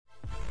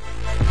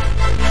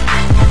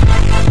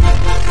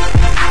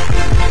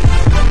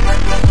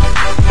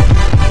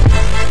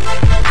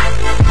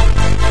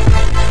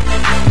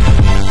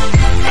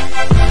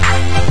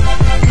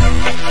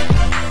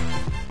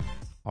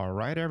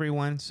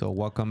So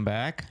welcome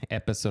back,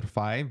 episode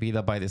 5,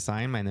 Vida by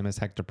Design. My name is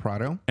Hector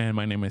Prado. And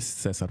my name is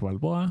Cesar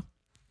Balboa.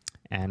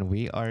 And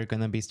we are going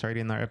to be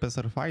starting our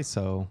episode 5.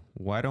 So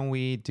why don't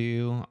we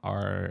do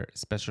our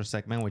special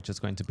segment, which is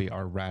going to be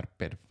our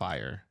rapid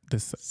fire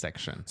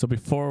section. So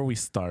before we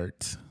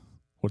start,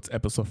 what's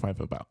episode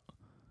 5 about?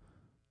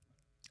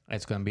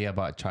 It's going to be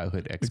about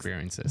childhood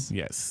experiences.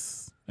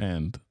 Yes.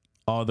 And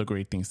all the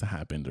great things that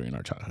happened during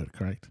our childhood,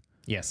 correct?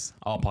 Yes.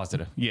 All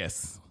positive.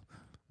 Yes.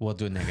 We'll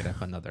do negative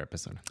another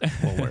episode.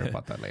 We'll worry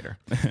about that later.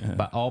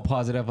 But all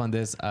positive on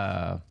this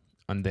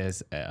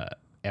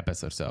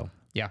episode. So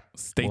yeah,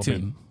 stay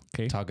tuned.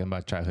 Okay. Talking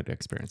about childhood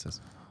experiences.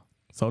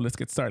 So let's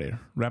get started.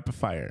 Rapid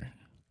fire.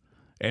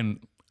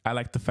 And I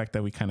like the fact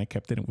that we kind of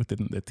kept it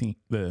within the team.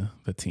 The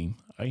team.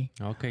 Right?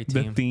 Okay,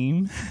 team. The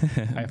theme.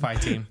 High five,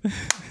 team.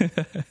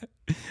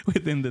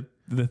 Within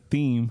the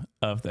theme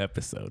of the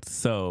episode.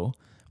 So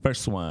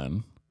first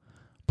one.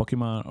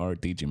 Pokemon or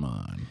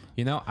Digimon?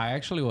 You know, I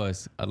actually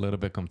was a little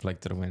bit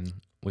conflicted when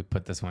we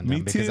put this one down.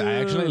 Me because too. I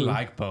actually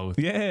like both.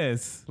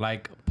 Yes.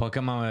 Like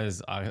Pokemon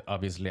is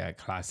obviously a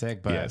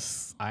classic, but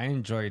yes. I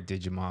enjoy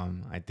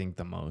Digimon, I think,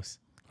 the most.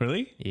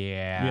 Really?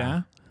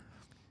 Yeah.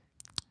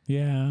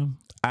 Yeah.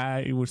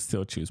 I would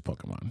still choose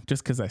Pokemon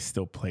just because I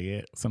still play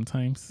it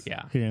sometimes.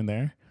 Yeah. Here and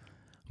there.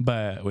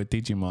 But with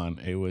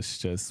Digimon, it was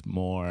just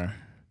more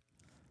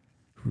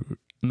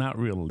not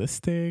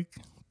realistic,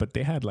 but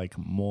they had like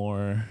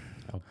more.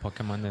 Oh,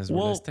 Pokemon is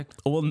realistic?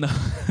 Well, no.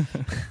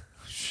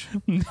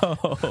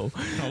 No.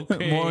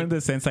 Okay. More in the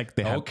sense like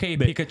they have. Okay,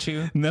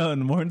 Pikachu. No,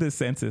 more in the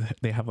sense that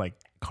they have like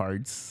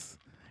cards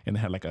and they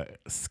have like a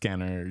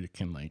scanner. You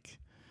can like.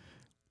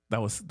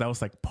 That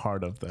was like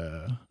part of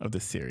the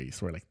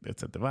series where like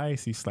it's a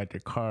device. You slide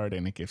your card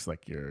and it gives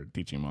like your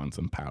Digimon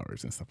some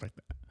powers and stuff like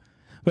that.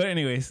 But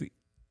anyways,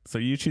 so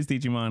you choose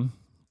Digimon,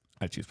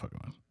 I choose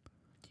Pokemon.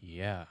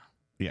 Yeah.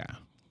 Yeah.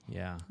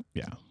 Yeah.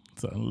 Yeah.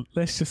 So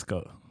let's just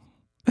go.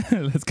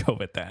 Let's go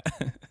with that.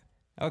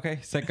 Okay,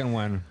 second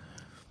one.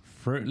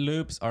 Fruit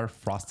Loops or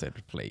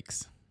Frosted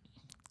Flakes?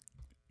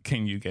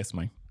 Can you guess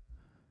mine?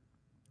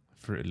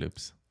 Fruit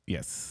Loops.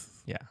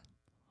 Yes. Yeah.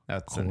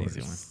 That's an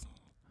easy one.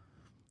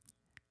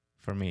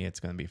 For me, it's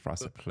going to be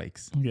Frosted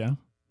Flakes. Yeah.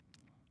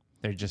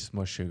 They're just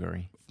more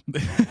sugary.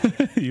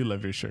 You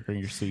love your sugar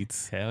and your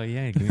sweets. Hell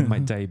yeah. Give me my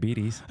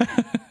diabetes.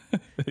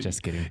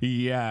 Just kidding.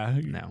 Yeah.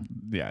 No.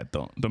 Yeah.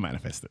 Don't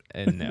manifest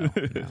it. No.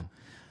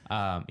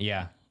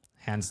 Yeah.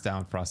 Hands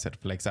down, Frosted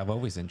Flakes. I've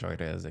always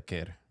enjoyed it as a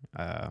kid,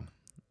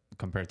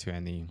 compared to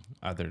any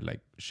other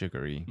like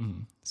sugary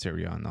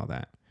cereal and all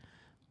that.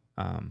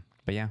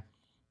 But yeah,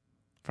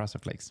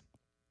 Frosted Flakes.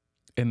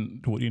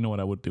 And you know what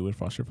I would do with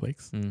Frosted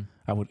Flakes?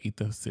 I would eat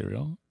the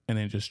cereal and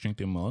then just drink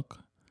the milk,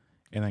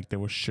 and like there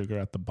was sugar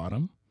at the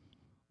bottom,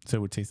 so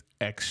it would taste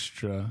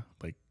extra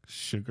like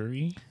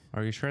sugary.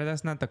 Are you sure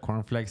that's not the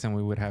cornflakes and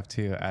we would have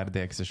to add the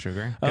extra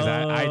sugar? Because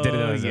I did it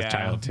as a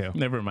child too.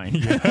 Never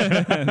mind.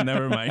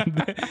 Never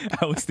mind.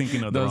 I was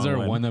thinking of those the are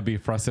wrong one.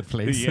 wannabe Frosted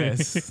Flakes.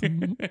 Yes.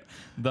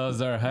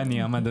 Those are, honey,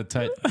 I'm on the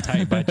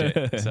tight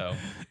budget. So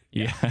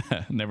yeah.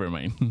 Never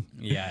mind.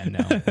 Yeah,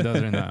 no,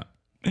 those are not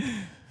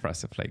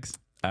Frosted Flakes.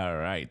 All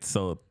right.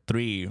 So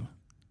 3,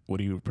 what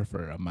do you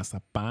prefer, a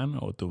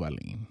mazapan or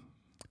tubalin?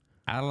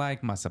 I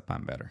like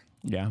mazapan better.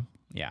 Yeah.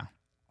 Yeah.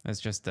 It's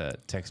just the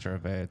texture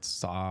of it. It's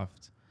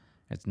soft.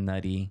 It's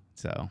nutty.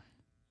 So,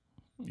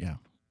 yeah.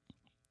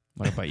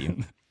 What about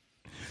you?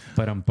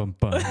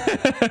 Ba-dum-bum-bum.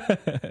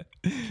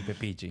 Keep it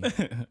PG.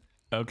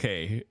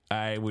 Okay.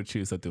 I would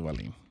choose a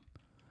tubalin.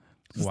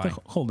 Just Why? the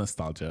whole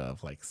nostalgia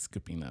of like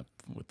scooping up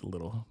with the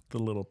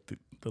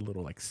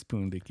little like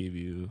spoon they give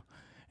you,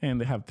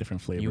 and they have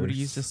different flavors. You would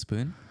use a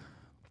spoon?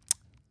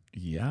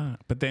 Yeah,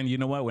 but then you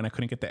know what? When I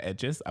couldn't get the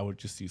edges, I would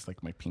just use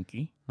like my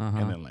pinky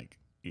and then like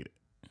eat it.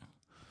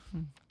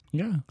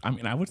 Yeah, I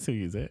mean, I would still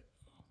use it.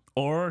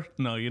 Or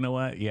no, you know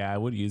what? Yeah, I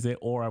would use it,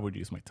 or I would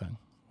use my tongue.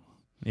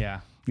 Yeah.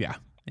 Yeah,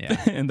 Yeah.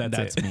 and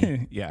that's it.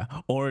 me. Yeah,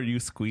 or you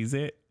squeeze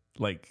it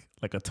like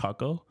a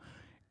taco,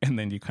 and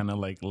then you kind of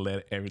like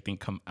let everything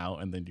come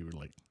out, and then you were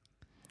like,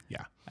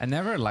 yeah. I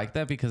never liked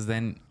that because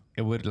then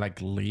it would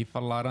like leave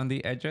a lot on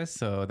the edges.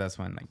 So that's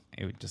when like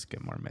it would just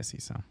get more messy.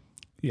 So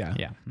Yeah.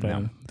 Yeah, But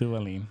no.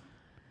 Duvalin,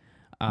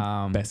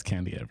 best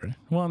candy ever.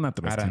 Well, not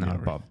the I best don't candy know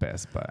ever. about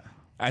best, but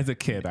As a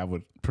kid, I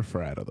would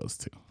prefer out of those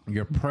two.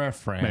 your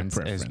preference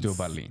is preference.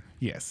 Duvalin.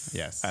 Yes.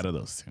 Yes. Out of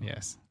those two.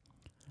 Yes.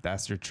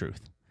 That's your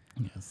truth.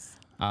 Yes.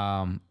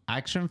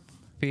 Action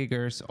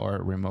figures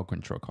or remote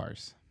control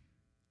cars?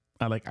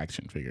 I like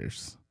action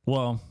figures.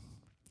 Well,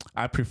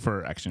 I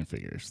prefer action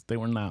figures. They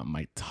were not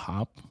my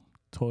top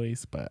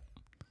toys, but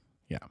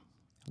yeah.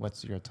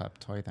 What's your top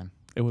toy then?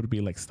 It would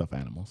be like stuffed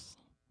animals.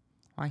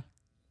 Why?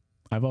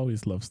 I've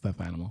always loved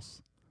stuffed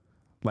animals.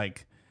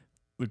 Like,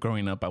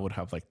 growing up, I would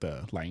have like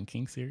the Lion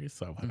King series.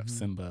 So I would have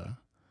Simba,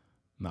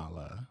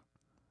 Nala,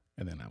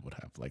 and then I would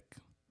have like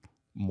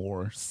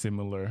more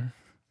similar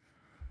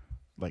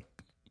like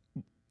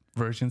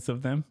versions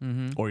of them,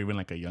 or even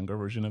like a younger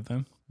version of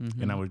them.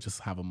 And I would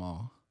just have them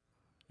all,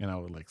 and I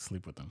would like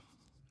sleep with them.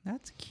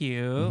 That's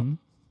cute.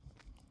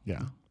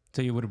 Yeah.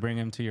 So you would bring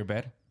them to your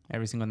bed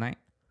every single night?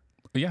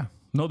 Yeah.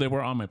 No, they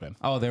were on my bed.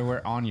 Oh, they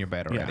were on your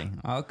bed already.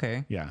 Yeah.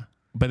 Okay. Yeah.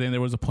 But then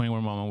there was a point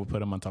where mama would put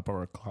them on top of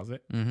our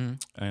closet, Mm-hmm.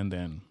 and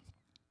then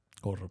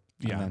go to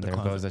And then there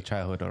goes the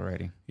childhood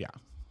already. Yeah.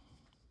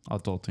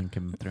 Adulting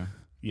came through.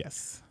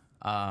 Yes.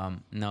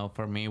 No,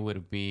 for me it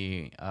would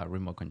be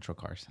remote control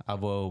cars.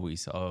 I've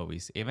always,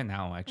 even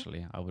now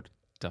actually, I would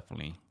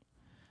definitely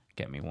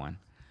get me one.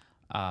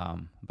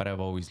 But I've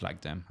always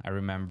liked them. I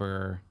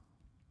remember,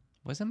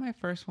 was it my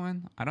first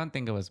one? I don't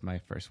think it was my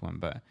first one,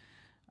 but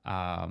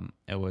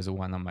it was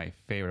one of my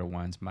favorite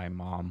ones. My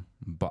mom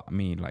bought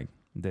me like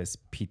this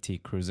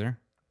PT Cruiser.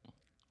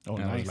 Oh,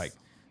 and nice. it was like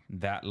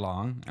that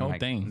long and Oh, like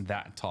dang.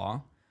 that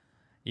tall.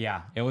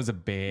 Yeah, it was a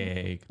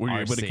big. Were you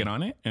able to RC. get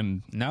on it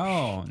and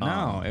No,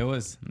 it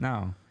was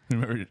no.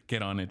 remember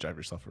get on it, drive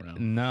yourself around?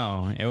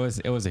 No, it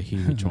was a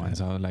huge one.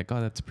 So I was like, oh,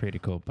 that's pretty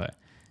cool. But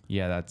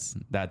yeah,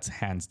 that's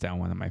hands down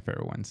one of my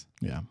favorite ones.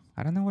 Yeah.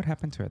 I don't know what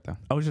happened to it though.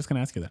 I was just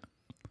gonna ask you that.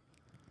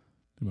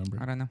 Remember?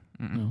 I don't know.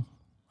 No.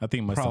 I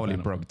think my Probably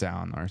stuff broke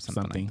down or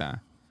something like that.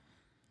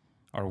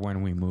 Or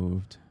when we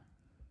moved,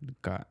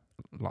 got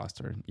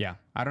lost or yeah,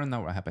 I don't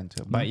know what happened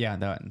to it. But yeah,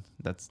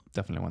 that's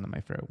definitely one of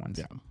my favorite ones.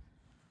 Yeah.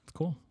 It's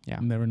cool. Yeah.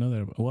 Never know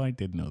that. Well, I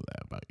did know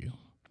that about you,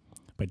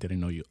 but I didn't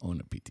know you own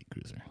a PT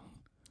Cruiser.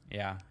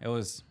 Yeah, it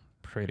was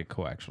pretty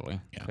cool actually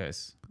Yeah.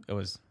 because it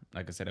was,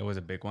 like I said, it was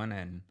a big one,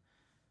 and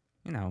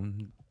you know,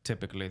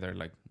 typically they're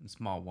like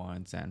small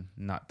ones and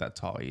not that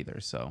tall either.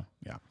 So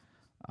Yeah.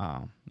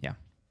 yeah.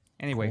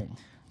 Anyway, Cool.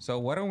 so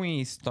why don't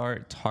we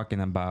start talking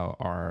about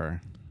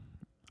our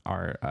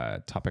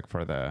topic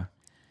for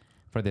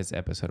this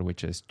episode,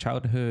 which is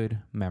childhood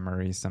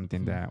memories,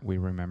 something that we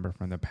remember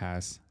from the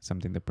past,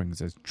 something that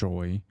brings us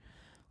joy.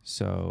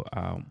 So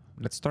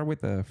let's start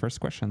with the first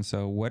question.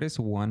 So what is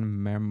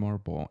one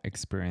memorable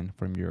experience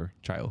from your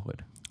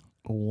childhood?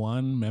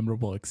 One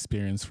memorable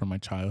experience from my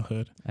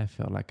childhood. I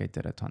feel like I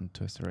did a tongue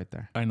twister right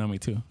there. I know, me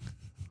too.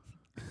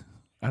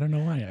 I don't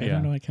know why. I Yeah.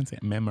 don't know. I can't say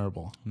it.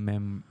 Memorable.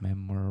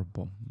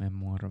 Memorable.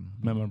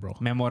 Memorable.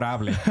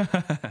 Memorable.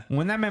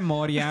 Una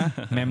memoria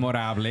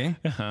memorable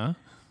Uh-huh.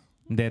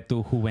 de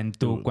tu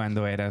juventud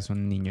cuando eras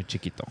un niño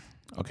chiquito.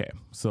 Okay.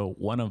 So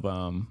one of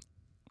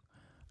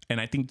and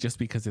I think just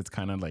because it's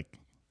kind of like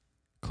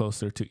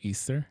closer to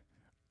Easter,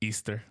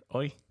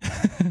 oi,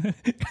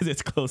 because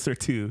it's closer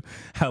to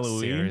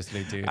Halloween.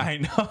 Seriously, dude. I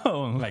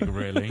know. Like,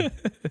 really?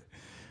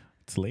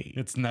 It's late.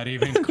 It's not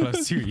even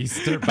close to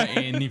Easter by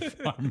any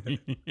form.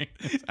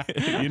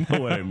 You know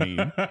what I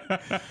mean.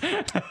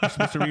 You're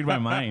supposed to read my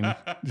mind.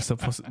 You're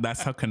supposed to,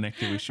 that's how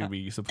connected we should be.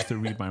 You're supposed to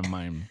read my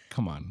mind.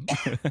 Come on.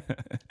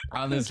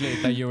 Honestly, I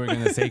thought you were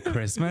going to say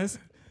Christmas.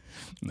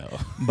 No.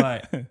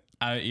 But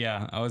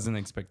I wasn't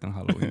expecting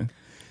Halloween.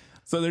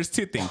 So there's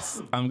two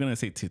things. I'm going to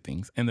say two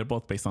things, and they're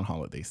both based on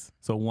holidays.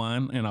 So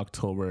one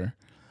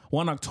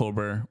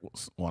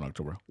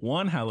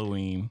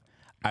Halloween,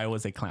 I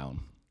was a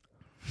clown.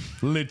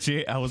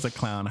 Legit, I was a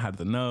clown. I had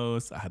the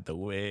nose, I had the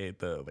wig,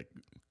 the like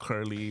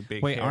curly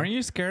big Wait, hair. aren't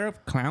you scared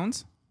of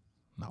clowns?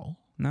 No.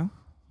 No?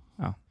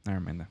 Oh, never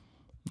mind that.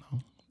 No.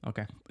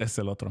 Okay. Es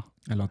el otro.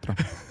 El otro.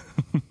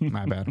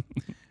 My bad.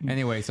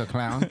 Anyway, so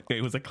clown.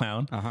 It was a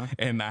clown. Uh-huh.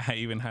 And I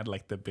even had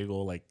like the big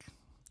old like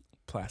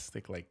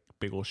plastic like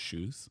big old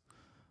shoes.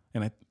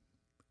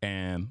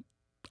 And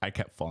I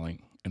kept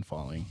falling and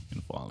falling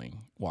and falling,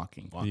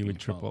 walking. You would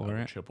trip over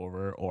it? Trip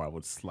over, or I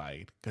would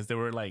slide because they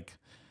were like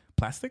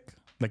plastic.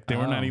 Like they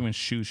were not Oh. even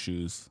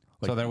shoes.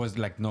 Like, So there was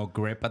like no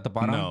grip at the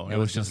bottom? no, It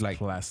was just like,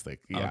 plastic.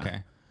 Yeah.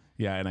 okay.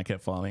 Yeah, and I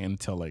kept falling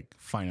until like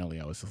finally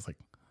I was just like,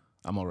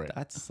 I'm all right.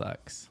 That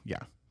sucks. Yeah.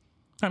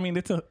 I mean,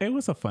 it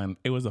was a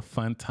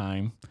fun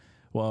time.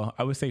 Well,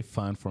 I would say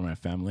fun for my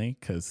family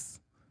because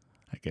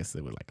I guess they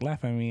would like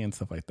laugh at me and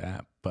stuff like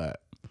that,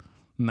 but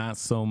not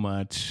so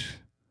much.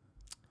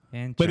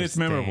 But it's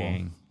memorable.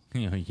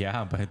 Interesting.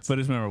 Yeah, but But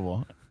it's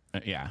memorable.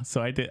 Yeah.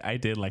 So I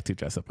did like to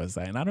dress up as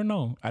that. And I don't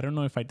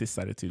know if I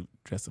decided to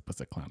dress up as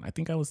a clown. I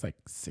think I was like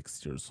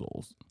 6 years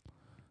old.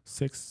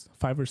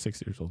 5 or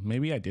 6 years old.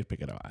 Maybe I did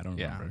pick it up. I don't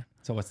yeah. remember.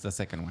 So what's the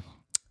second one?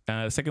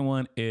 The second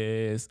one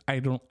is I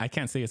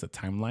can't say it's a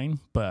timeline,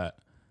 but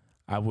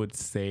I would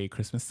say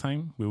Christmas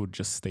time. We would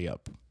just stay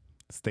up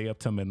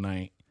till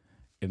midnight,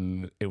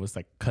 and it was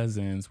like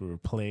cousins. We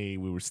would play.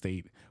 We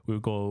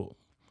would go.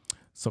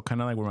 So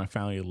kind of like where my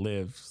family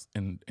lives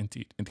in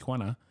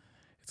Tijuana,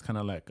 it's kind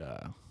of like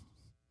I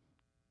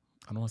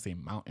don't want to say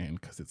mountain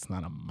because it's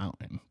not a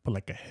mountain, but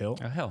like a hill.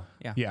 Oh, hell.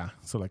 Yeah. Yeah,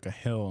 so like a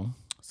hill.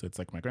 So it's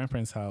like my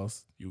grandparents'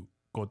 house. You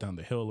go down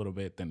the hill a little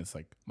bit, then it's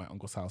like my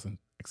uncle's house,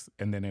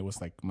 and then it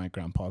was like my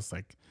grandpa's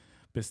like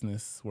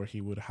business where he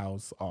would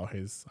house all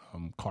his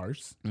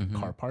cars,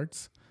 car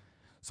parts.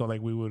 So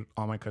like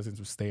all my cousins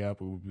would stay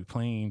up. We would be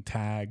playing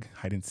tag,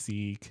 hide and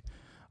seek,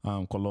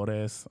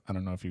 colores. I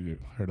don't know if you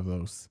heard of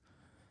those.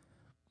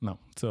 No.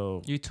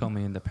 So You told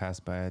me in the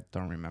past, but I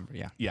don't remember.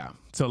 Yeah. yeah.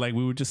 So like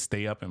we would just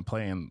stay up and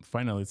play, and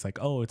finally it's like,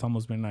 oh, it's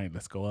almost midnight.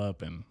 Let's go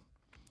up and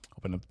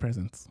open up the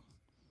presents.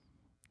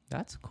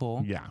 That's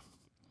cool. Yeah.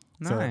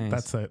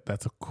 Nice. So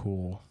that's a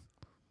cool,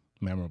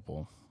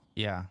 memorable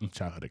Yeah.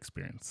 childhood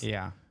experience.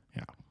 Yeah.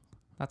 Yeah.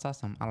 That's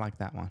awesome. I like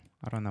that one.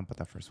 I don't know about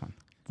the first one.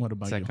 What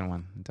about Second you?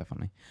 one,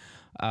 definitely.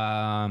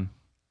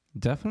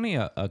 Definitely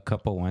a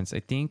couple ones. I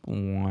think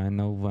one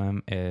of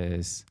them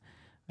is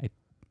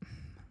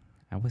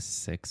I was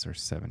 6 or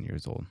 7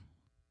 years old.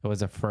 It was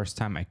the first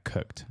time I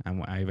cooked,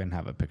 and I even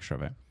have a picture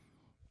of it.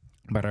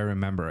 But I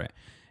remember it.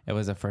 It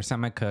was the first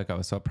time I cooked. I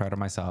was so proud of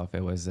myself.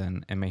 It was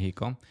in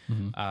Mexico,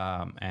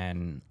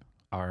 and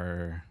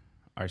our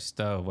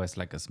stove was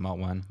like a small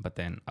one, but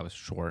then I was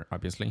short,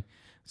 obviously.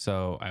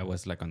 So I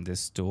was like on this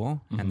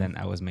stool, and then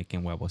I was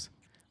making huevos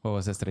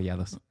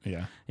estrellados.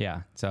 Yeah.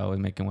 Yeah. So I was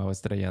making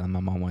huevos estrellados. My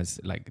mom was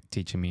like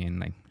teaching me and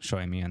like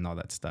showing me and all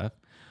that stuff.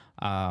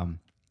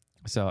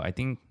 So I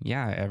think,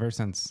 yeah, ever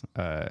since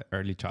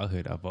early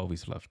childhood, I've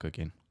always loved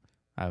cooking.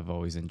 I've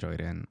always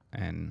enjoyed it.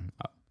 And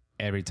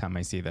every time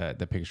I see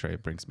the picture,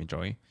 it brings me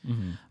joy.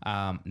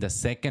 The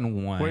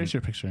second one. Where is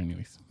your picture,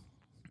 anyways?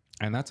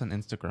 And that's on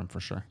Instagram for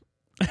sure.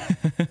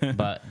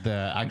 But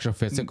the actual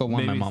physical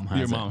one, my mom has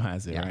Your it. mom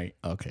has it, Yeah. right?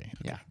 Okay.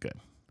 Yeah. Good.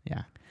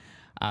 Yeah.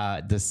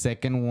 The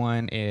second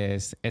one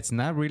is, it's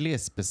not really a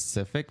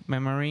specific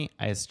memory.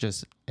 It's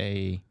just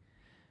a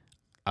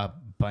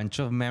bunch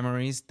of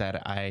memories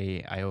that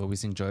I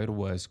always enjoyed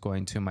was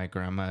going to my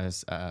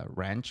grandma's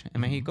ranch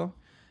in Mexico,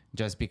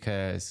 just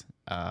because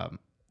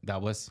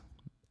that was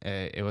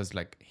it was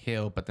like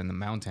hill, but then the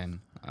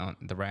mountain on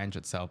the ranch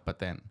itself. But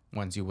then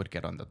once you would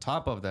get on the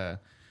top of the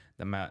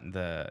mountain,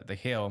 the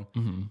hill,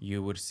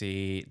 you would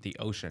see the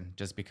ocean,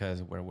 just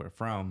because where we're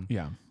from.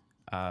 Yeah.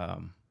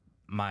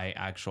 My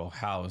actual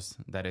house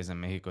that is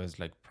in Mexico is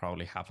like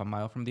probably half a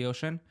mile from the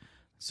ocean.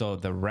 So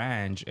the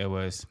ranch,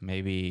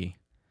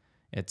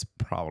 it's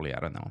probably, I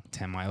don't know,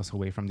 10 miles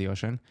away from the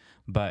ocean.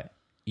 But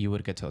you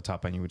would get to the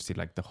top and you would see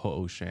like the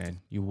whole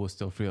ocean. You will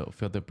still feel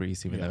the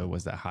breeze, even though it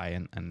was that high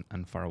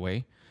and far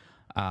away.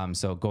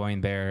 So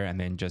going there and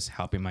then just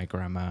helping my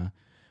grandma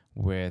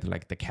with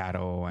like the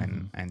cattle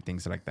and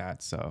things like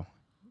that. So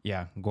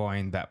yeah,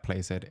 going that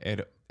place,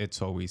 it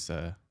was always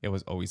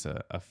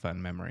a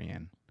fun memory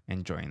and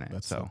enjoying it.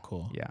 That's so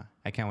cool. Yeah,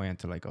 I can't wait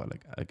until I go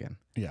like again.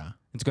 Yeah.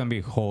 It's gonna be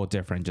a whole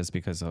different just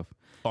because of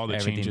All the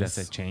everything changes.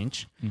 that's a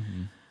change.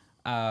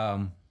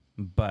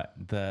 But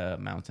the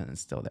mountain is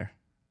still there.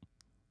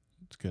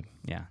 It's good.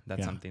 Yeah,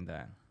 that's something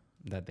that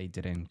they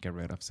didn't get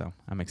rid of. So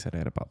I'm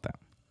excited about that.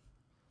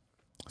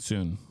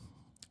 Soon.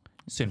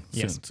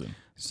 Yes. Soon.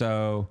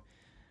 So,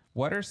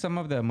 what are some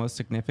of the most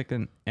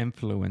significant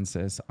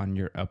influences on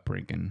your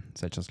upbringing,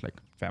 such as like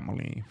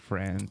family,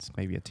 friends,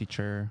 maybe a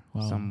teacher,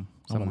 Well, someone?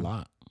 a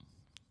lot.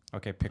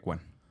 Okay, pick one.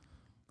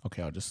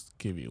 Okay, I'll just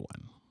give you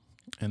one.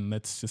 And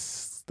let's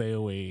just stay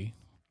away.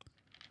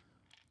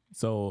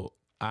 So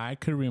I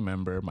could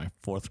remember my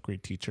 4th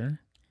grade teacher.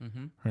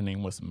 Her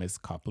name was Miss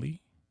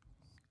Copley.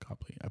 I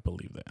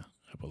believe,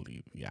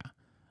 yeah.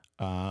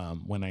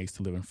 When I used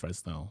to live in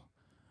Fresno.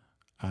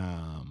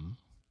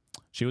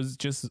 She was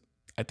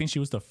I think she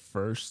was the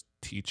first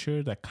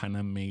teacher that kind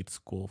of made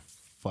school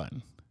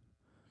fun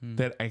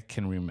that I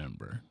can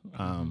remember.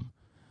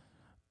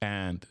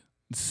 And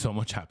so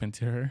much happened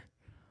to her,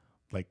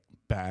 like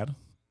bad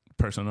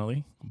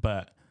personally,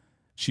 but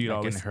she Like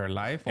always in her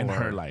life. in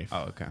her life.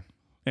 Oh, okay.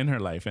 In her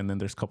life. And then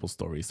there's a couple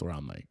stories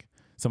around like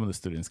some of the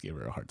students gave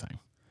her a hard time.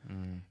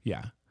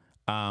 Yeah.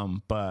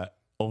 But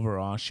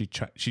overall, she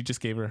just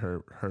gave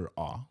her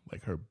all,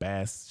 like her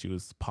best. She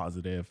was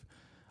positive.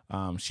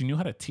 She knew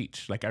how to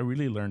teach. Like I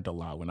really learned a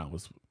lot when I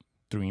was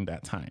during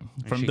that time.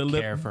 And she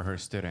cared for her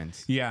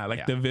students. Yeah,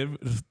 like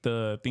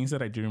the things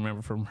that I do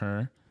remember from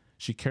her,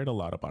 she cared a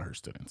lot about her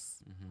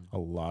students. A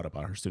lot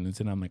about her students.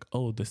 And I'm like,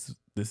 oh, this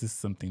is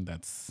something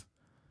that's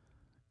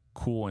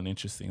cool and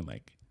interesting.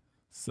 Like,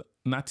 so,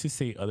 not to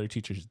say other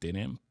teachers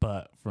didn't,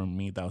 but for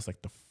me, that was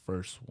like the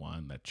first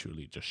one that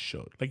truly just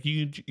showed. Like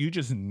you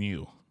just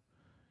knew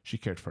she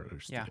cared for her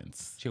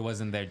students. She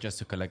wasn't there just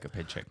to collect a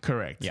paycheck.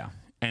 Correct. Yeah.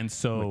 And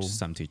so Which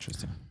some teachers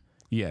do.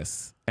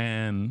 yes.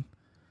 And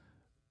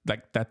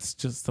like that's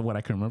just what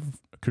I could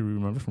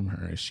remember from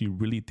her. Is she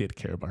really did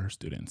care about her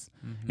students.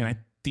 And I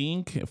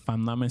think, if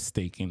I'm not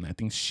mistaken, I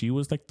think she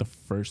was like the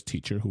first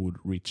teacher who would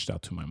reach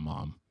out to my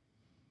mom.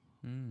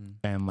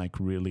 And like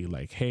really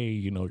like, hey,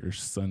 your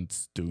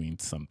son's doing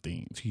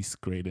something. He's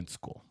great in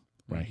school,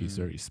 right? He's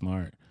very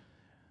smart.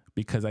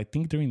 Because I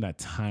think during that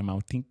time,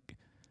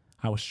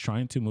 I was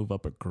trying to move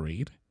up a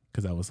grade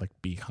because I was like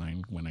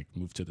behind when I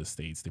moved to the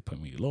States. They put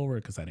me lower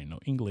because I didn't know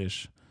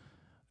English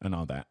and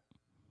all that.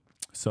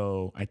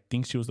 So I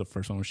think she was the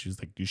first one where she was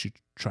like, you should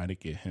try to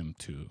get him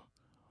to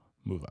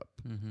move up.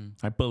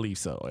 I believe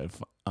so,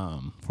 if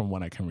from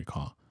what I can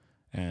recall.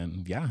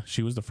 And yeah,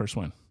 she was the first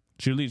one.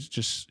 She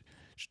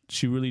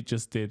really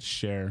just did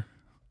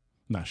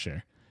not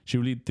share. She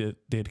really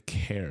did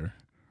care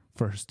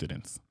for her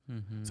students.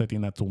 So I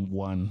think that's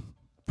one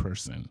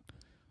person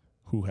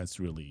who has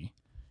really,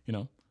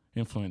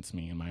 influenced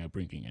me in my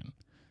upbringing and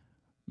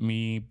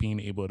me being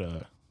able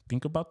to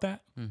think about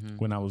that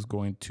when I was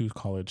going to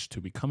college to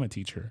become a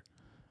teacher.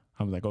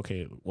 I was like,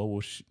 okay,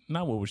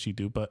 not what will she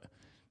do, but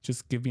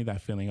just give me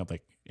that feeling of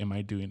like, am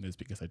I doing this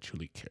because I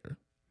truly care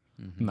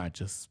not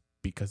just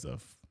because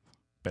of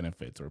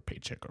benefits or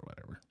paycheck or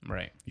whatever.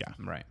 Right. Yeah.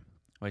 Right.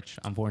 Which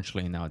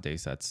unfortunately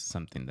nowadays that's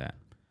something that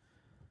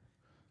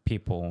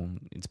people,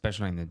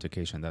 especially in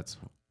education, that's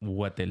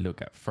what they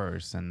look at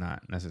first and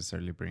not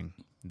necessarily bring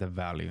the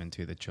value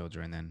into the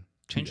children and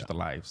change the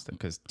lives,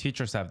 because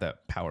teachers have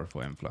that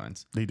powerful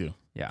influence. They do.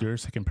 Yeah. You're a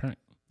second parent.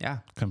 Yeah.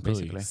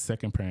 Completely. Basically.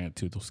 Second parent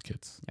to those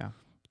kids. Yeah.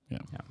 Yeah.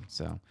 Yeah.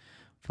 So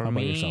for How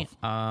about me, yourself?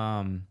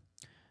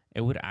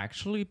 it would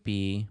actually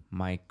be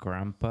my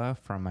grandpa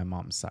from my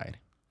mom's side.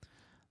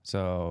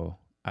 So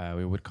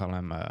we would call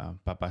him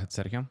Papa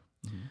Sergio.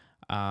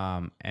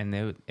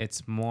 And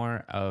it's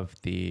more of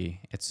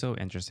it's so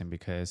interesting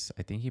because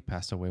I think he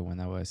passed away when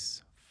I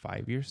was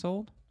 5 years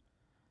old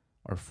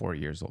or 4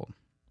 years old.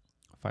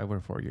 5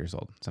 or 4 years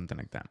old, something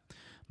like that.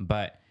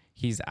 But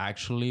he's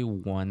actually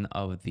one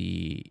of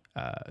the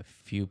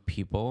few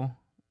people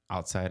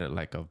outside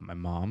of my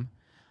mom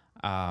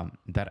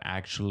that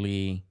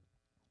actually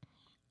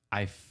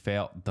I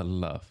felt the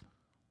love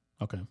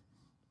Okay.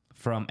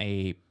 from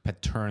a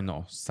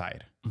paternal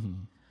side.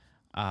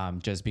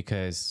 Just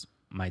because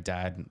my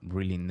dad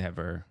really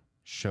never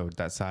showed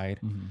that side.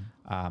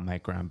 My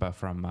grandpa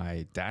from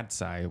my dad's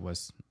side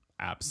was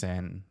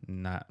absent,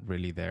 not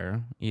really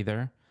there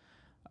either.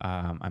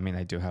 I mean,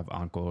 I do have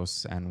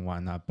uncles and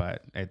whatnot,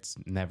 but it's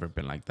never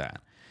been like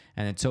that.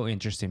 And it's so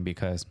interesting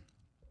because,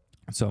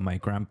 so my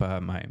grandpa,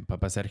 my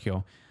Papa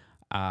Sergio,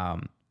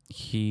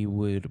 he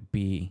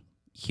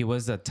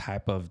was the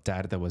type of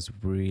dad that was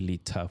really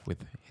tough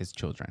with his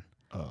children.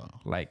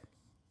 Like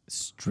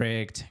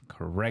strict,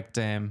 correct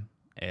them.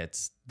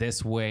 It's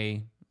this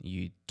way.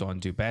 You don't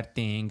do bad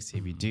things.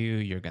 If you do,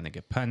 you're going to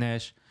get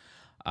punished.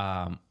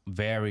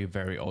 Very,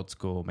 very old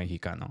school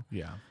Mexicano.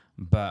 Yeah.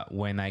 But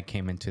when I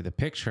came into the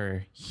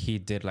picture, he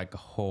did like a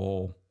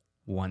whole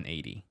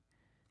 180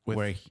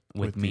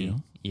 with me. you?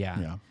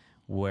 Yeah.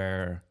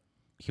 Where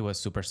he was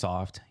super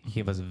soft.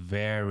 He was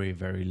very,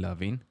 very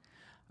loving.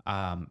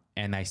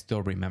 And I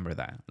still remember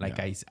that. Like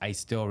I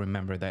still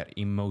remember that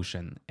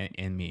emotion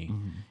in me,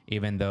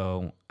 even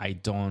though I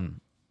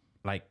don't,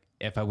 like,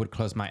 if I would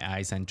close my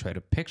eyes and try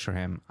to picture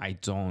him, I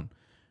don't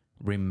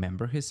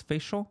remember his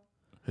face.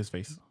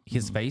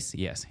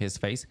 Yes, his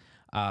face.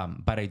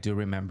 But I do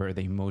remember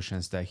the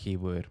emotions that he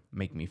would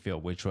make me feel,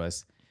 which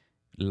was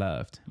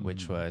loved,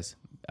 which was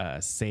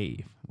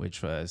safe,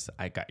 which was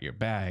I got your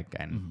back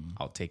and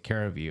I'll take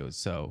care of you.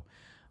 So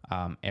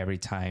every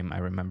time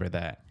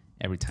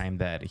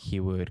that he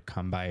would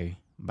come by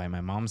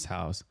my mom's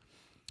house,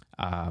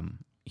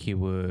 he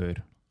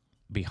would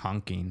be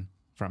honking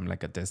from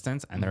like a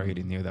distance, and I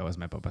already knew that was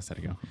my Papa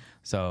Sergio.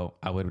 So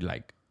I would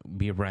like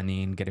be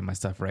running, getting my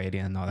stuff ready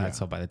and all that. Yeah.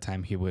 So by the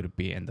time he would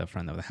be in the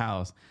front of the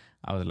house,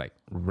 I was like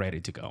ready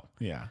to go.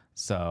 Yeah.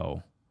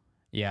 So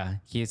yeah,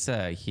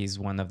 he's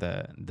one of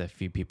the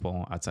few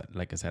people outside,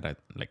 like I said,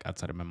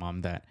 outside of my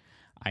mom that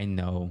I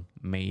know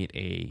made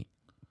a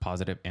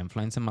positive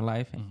influence in my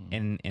life,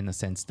 in the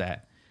sense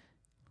that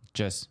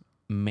just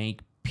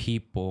make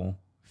people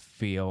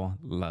feel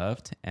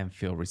loved and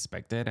feel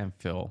respected and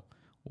feel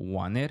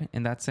wanted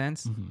in that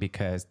sense,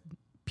 because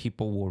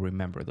people will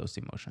remember those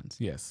emotions.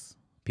 Yes.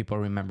 People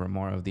remember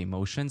more of the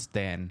emotions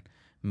than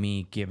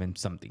me giving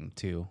something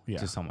to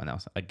someone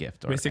else, a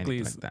gift or basically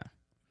anything like that.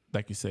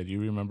 Like you said,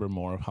 you remember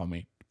more of how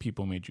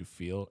people made you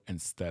feel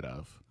instead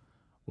of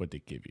what they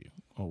give you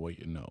or what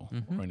you know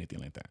or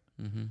anything like that.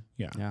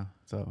 Yeah. Yeah.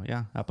 So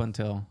yeah, up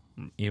until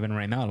even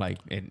right now, like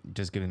it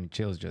just giving me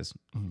chills just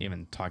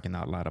even talking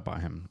out loud about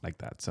him like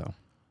that. So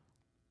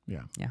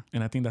yeah. Yeah.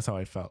 And I think that's how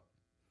I felt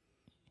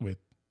with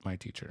my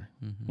teacher,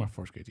 my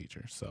fourth grade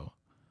teacher. So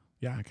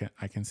yeah,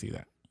 I can see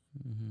that.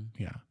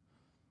 Yeah.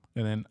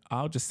 And then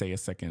I'll just say a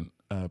second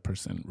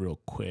person real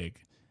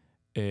quick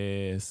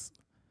is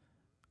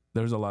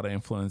there's a lot of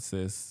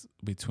influences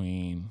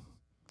between,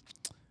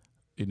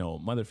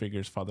 mother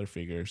figures, father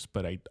figures,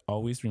 but I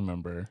always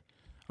remember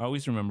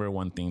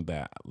one thing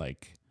that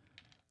like,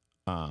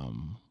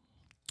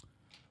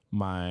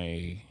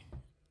 my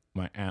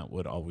aunt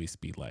would always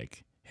be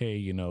like, hey,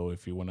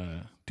 if you want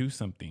to do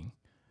something,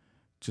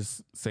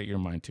 just set your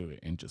mind to it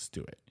and just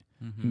do it.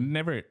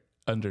 Never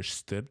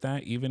understood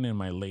that even in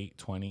my late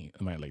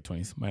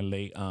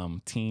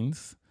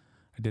teens.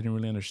 I didn't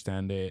really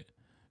understand it.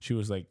 She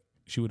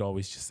would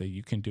always just say,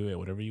 you can do it.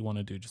 Whatever you want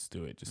to do, just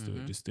do it. Just do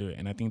it. Just do it.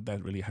 And I think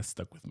that really has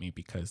stuck with me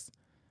because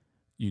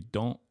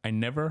I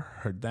never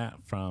heard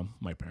that from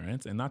my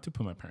parents, and not to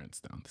put my parents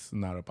down. This is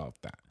not about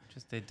that.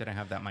 Just they didn't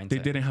have that mindset. They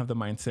didn't have the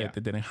mindset. Yeah.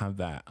 They didn't have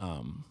that.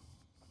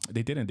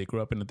 They didn't. They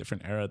grew up in a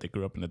different era. They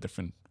grew up in a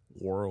different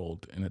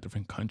world, in a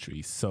different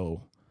country.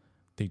 So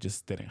they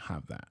just didn't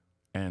have that.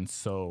 And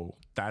so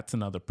that's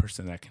another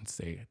person that can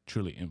say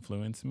truly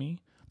influenced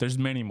me. There's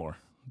many more.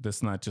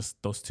 That's not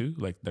just those two.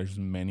 Like there's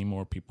many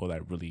more people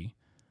that really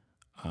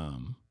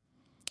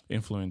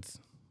influenced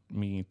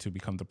me to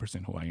become the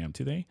person who I am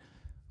today.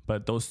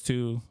 But those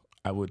two,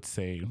 I would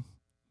say,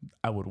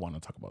 I would want to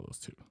talk about those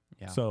two.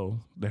 Yeah. So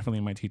definitely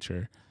my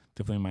teacher,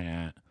 definitely my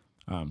aunt.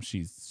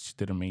 She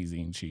did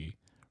amazing. She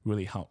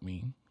really helped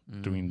me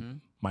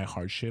during my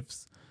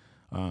hardships.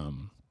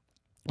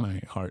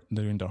 My heart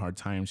during the hard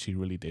times, she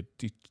really did.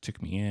 She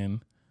took me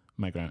in.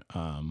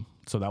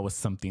 So that was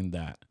something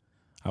that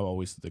I've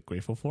always been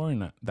grateful for,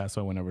 and that's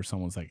why whenever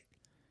someone's like,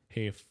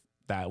 "Hey, if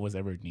that was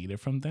ever needed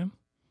from them,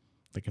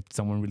 like if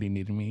someone really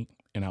needed me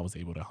and I was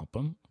able to help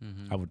them,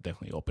 I would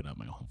definitely open up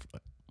my home for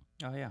that."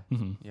 Oh yeah,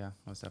 yeah,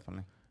 most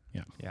definitely.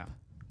 Yeah, yeah.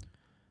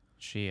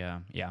 She,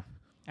 yeah,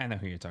 I know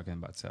who you're talking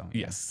about. So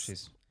yes,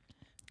 she's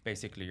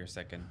basically your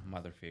second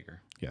mother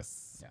figure.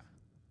 Yes, yeah,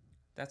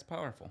 that's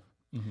powerful.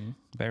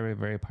 Very,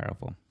 very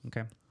powerful.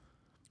 Okay.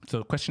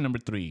 So question number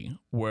 3,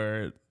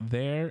 were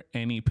there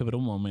any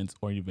pivotal moments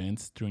or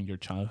events during your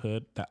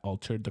childhood that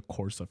altered the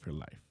course of your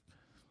life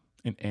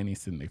in any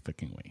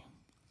significant way?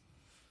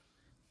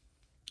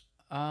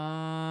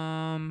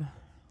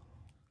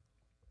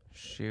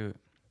 Shoot.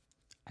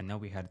 I know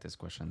we had these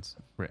questions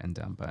written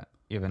down, but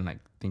even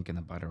like thinking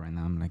about it right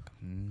now, I'm like,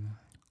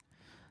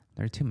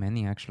 there are too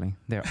many actually.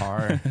 There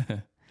are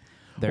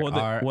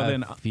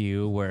a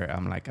few where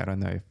I'm like, I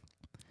don't know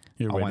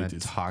if I want to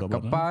talk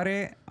about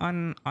it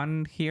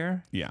on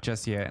here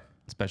just yet,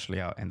 especially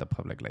out in the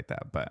public like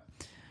that. But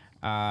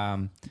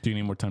do you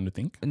need more time to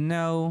think?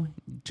 No,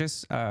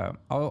 just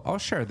I'll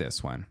share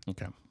this one.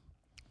 Okay.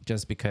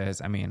 Just because,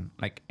 I mean,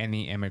 like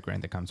any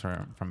immigrant that comes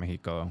from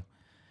Mexico,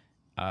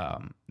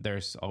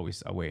 there's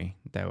always a way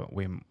that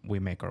we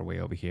make our way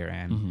over here.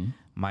 And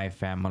my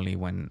family,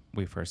 when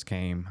we first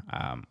came,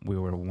 we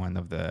were one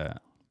of the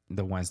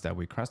ones that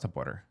we crossed the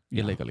border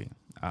illegally.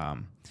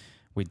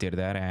 We did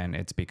that, and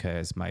it's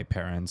because my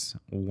parents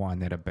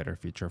wanted a better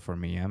future for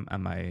me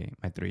and my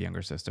 3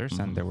 younger sisters,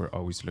 and they were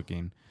always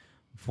looking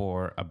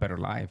for a better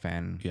life.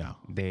 And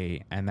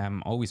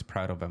I'm always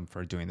proud of them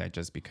for doing that,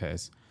 just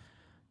because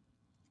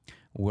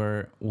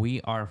we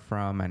are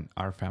from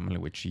our family,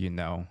 which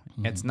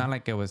it's not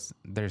like there was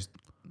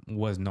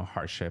no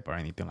hardship or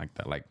anything like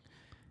that. Like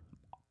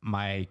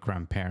my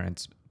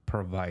grandparents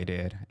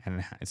provided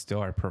and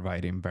still are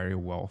providing very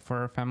well for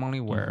our family,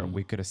 where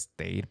we could have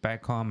stayed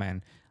back home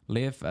and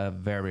live a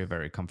very,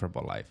 very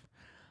comfortable life.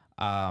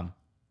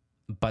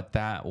 But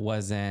that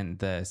wasn't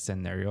the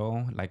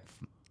scenario. Like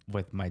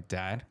with my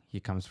dad, he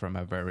comes from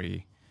a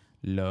very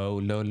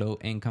low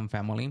income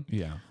family.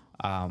 Yeah.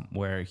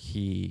 Where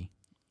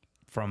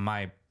from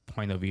my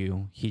point of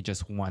view, he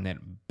just wanted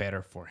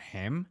better for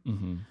him.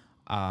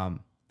 I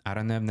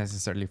don't know if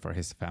necessarily for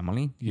his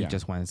family. He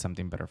just wanted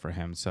something better for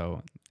him.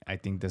 So I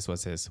think this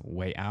was his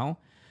way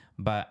out.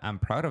 But I'm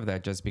proud of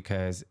that, just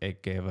because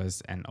it gave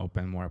us and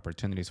opened more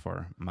opportunities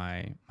for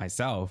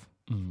myself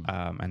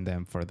and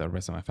then for the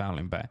rest of my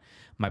family. But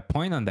my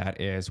point on that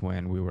is,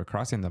 when we were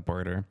crossing the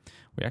border,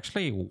 we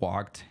actually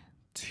walked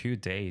 2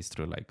 days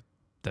through like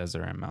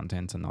desert and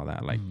mountains and all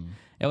that. Like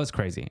it was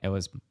crazy. It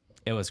was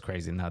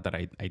crazy now that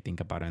I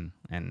think about it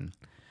and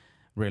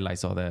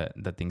realize all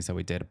the things that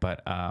we did.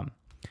 But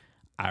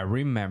I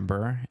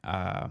remember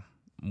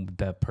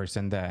the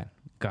person that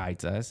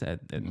guides us.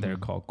 They're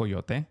called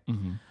Coyote.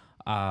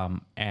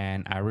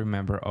 And I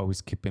remember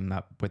always keeping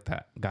up with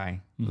that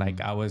guy.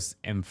 Like I was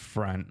in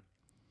front,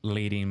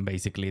 leading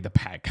basically the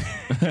pack,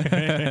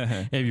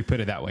 if you put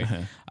it that way.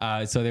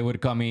 So they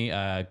would call me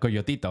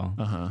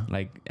Coyotito.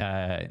 Like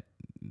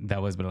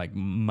that was like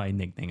my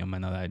nickname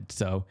and all that.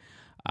 So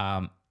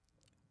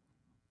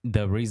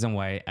the reason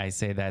why I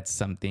say that's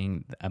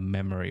something, a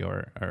memory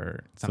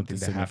or something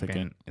that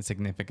happened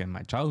significant in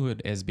my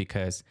childhood, is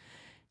because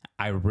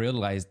I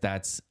realized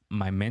that's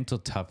my mental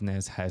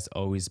toughness has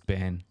always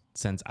been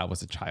since I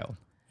was a child.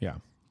 Yeah.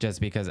 Just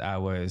because I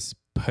was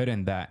put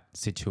in that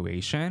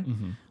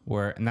situation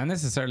where not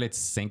necessarily it's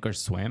sink or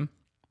swim,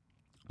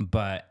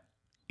 but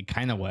it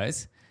kind of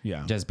was.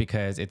 Yeah. Just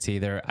because it's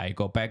either I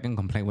go back and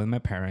complain with my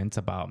parents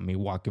about me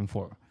walking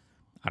for,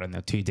 I don't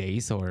know, 2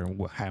 days or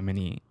how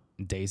many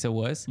days it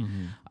was,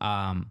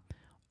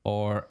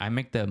 or I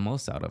make the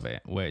most out of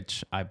it,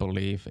 which I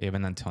believe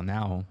even until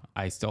now,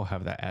 I still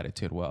have that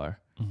attitude where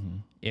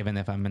even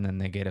if I'm in a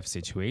negative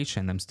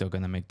situation, I'm still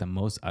going to make the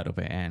most out of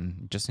it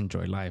and just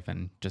enjoy life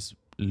and just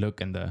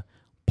look in the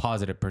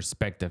positive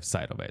perspective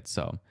side of it.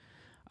 So,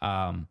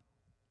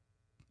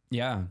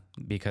 yeah,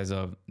 because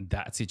of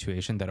that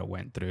situation that I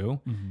went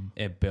through,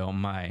 it built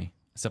my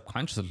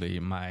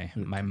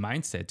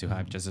mindset to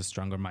have just a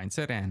stronger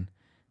mindset and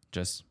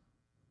just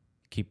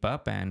keep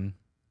up, and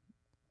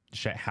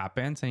shit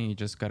happens and you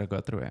just got to go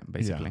through it,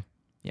 basically.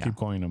 Yeah. Keep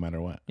going no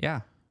matter what.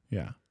 Yeah.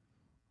 Yeah.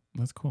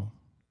 That's cool.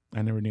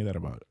 I never knew that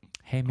about it.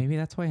 Hey, maybe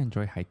that's why I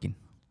enjoy hiking.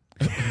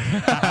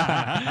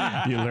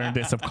 You learned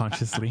it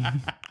subconsciously.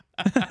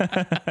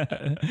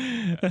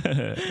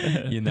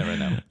 You never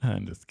know.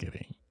 I'm just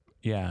kidding.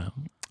 Yeah.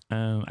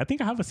 I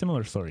think I have a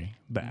similar story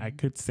that I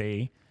could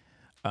say.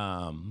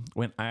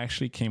 When I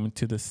actually came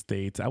into the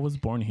States, I was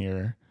born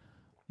here.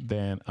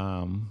 Then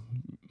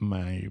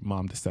my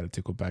mom decided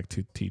to go back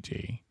to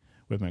TJ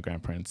with my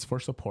grandparents for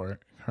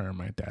support. Her and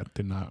my dad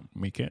did not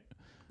make it.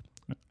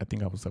 I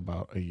think I was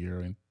about a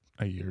year,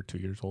 2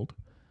 years old.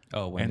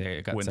 Oh, when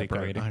they got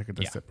separated. I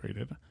got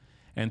separated.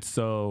 And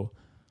so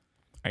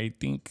I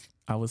think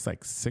I was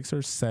like 6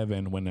 or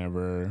 7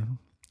 whenever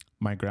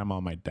my grandma,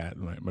 my dad,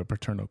 my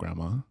paternal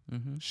grandma,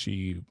 Mm-hmm.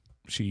 she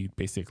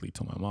basically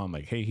told my mom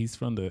like, hey,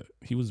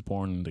 he was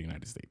born in the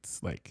United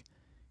States. Like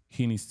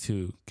he needs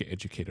to get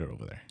educated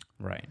over there.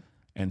 Right.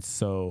 And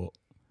so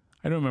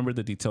I don't remember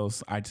the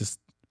details. I just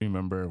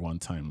remember one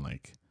time,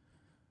 like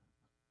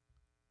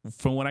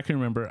from what I can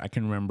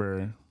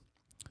remember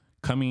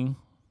coming,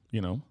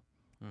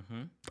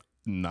 Mm-hmm.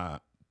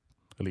 not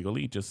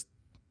illegally, just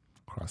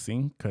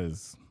crossing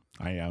because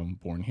I am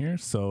born here.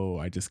 So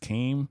I just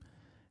came.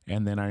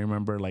 And then I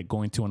remember like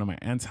going to one of my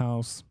aunt's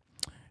house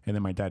and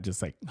then my dad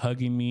just like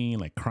hugging me,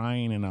 like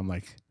crying. And I'm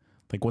like,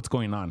 what's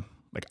going on?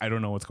 Like, I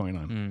don't know what's going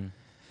on. Mm.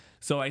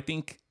 So I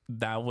think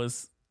that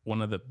was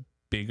one of the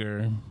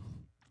bigger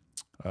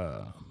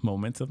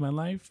moments of my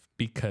life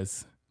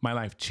because my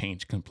life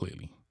changed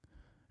completely.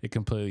 It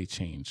completely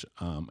changed.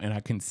 And I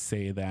can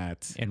say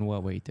that In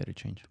what way did it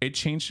change? it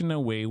changed in a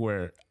way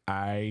where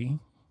I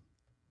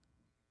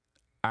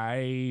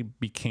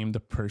became the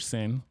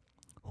person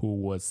who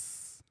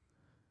was,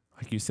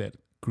 like you said,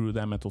 grew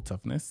that mental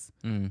toughness.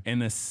 Mm.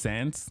 In a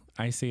sense,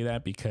 I say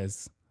that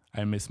because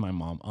I miss my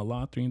mom a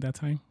lot during that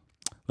time.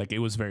 Like it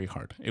was very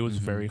hard. It was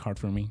very hard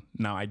for me.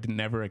 Now I did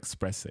never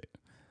express it.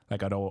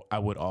 Like I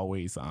would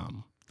always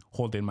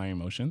hold in my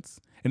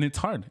emotions, and it's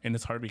hard. And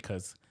it's hard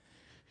because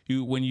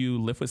when you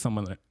live with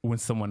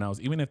someone else,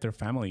 even if they're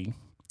family,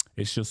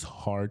 it's just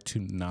hard to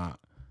not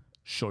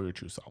show your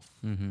true self.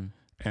 Mm-hmm.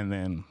 And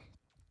then,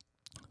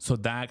 so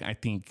that I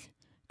think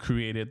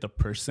created the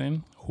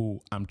person who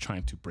I'm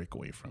trying to break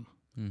away from.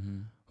 Mm-hmm.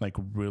 Like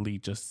really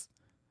just,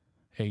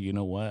 hey, you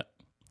know what?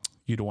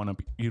 You don't want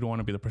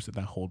to be the person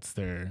that holds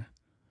their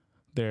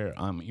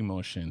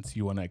emotions.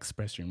 You want to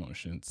express your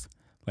emotions.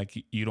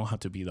 Like you don't have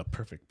to be the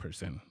perfect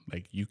person.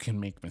 Like you can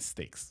make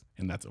mistakes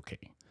and that's okay.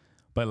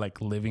 But like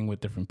living with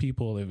different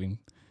people, living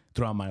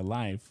throughout my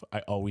life, I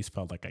always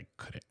felt like I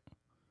couldn't.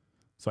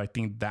 So I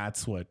think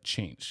that's what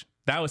changed.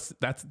 That's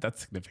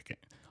significant.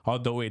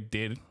 Although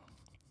it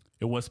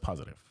was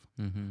positive.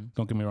 Mm-hmm.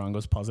 Don't get me wrong, it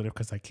was positive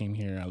because I came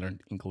here, I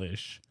learned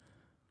English.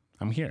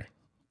 I'm here.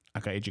 I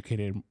got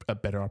educated, a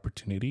better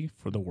opportunity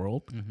for the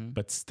world. Mm-hmm.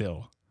 But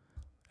still,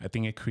 I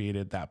think it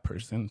created that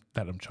person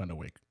that I'm trying to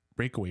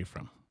break away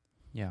from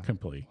Yeah.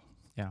 completely.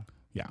 Yeah.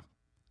 Yeah.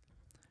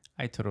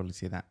 I totally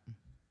see that.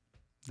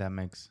 That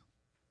makes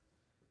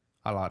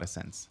a lot of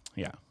sense.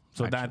 Yeah.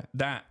 So Actually.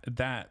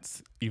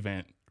 that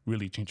event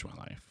really changed my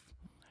life.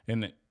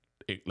 And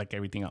it like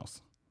everything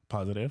else,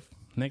 positive,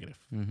 negative.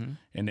 Mm-hmm.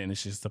 And then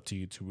it's just up to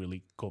you to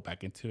really go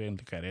back into it and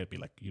look at it and be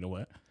like, you know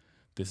what?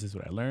 This is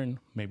what I learned.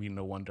 Maybe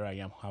no wonder I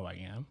am how I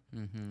am.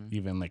 Mm-hmm.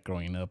 Even like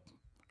growing up,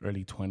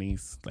 early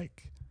 20s,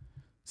 like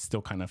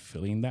still kind of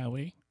feeling that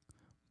way,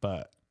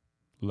 but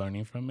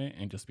learning from it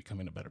and just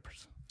becoming a better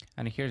person.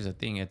 And here's the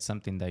thing, it's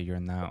something that you're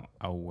now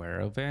aware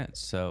of it.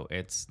 So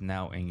it's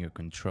now in your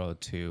control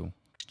to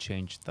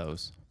change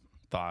those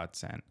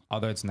thoughts. And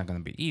although it's not going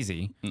to be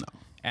easy, No.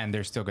 and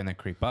they're still going to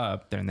creep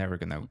up, they're never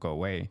going to go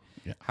away.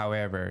 Yeah.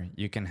 However,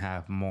 you can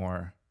have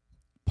more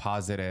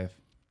positive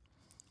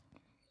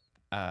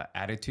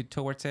attitude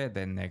towards it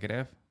than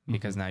negative,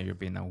 because now you're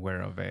being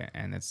aware of it.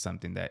 And it's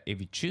something that if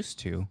you choose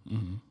to,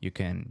 you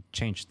can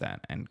change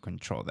that and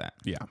control that.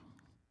 Yeah.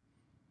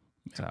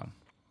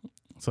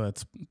 So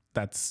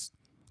that's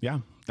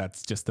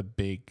just a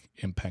big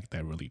impact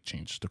that really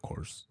changed the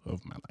course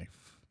of my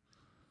life.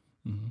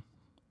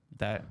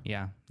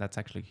 that's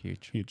actually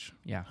huge. Huge.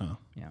 Yeah. Huh.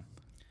 Yeah.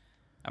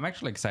 I'm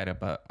actually excited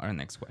about our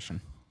next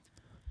question.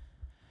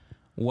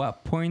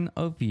 What point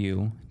of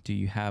view do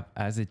you have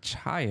as a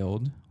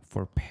child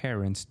for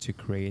parents to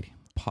create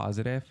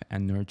positive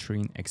and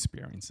nurturing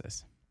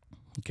experiences?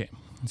 Okay.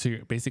 So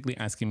you're basically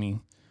asking me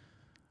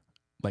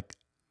like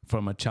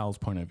from a child's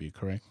point of view,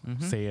 correct?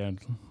 Say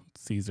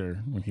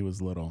Caesar when he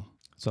was little.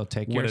 So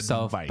take What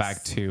yourself advice?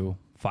 back to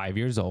 5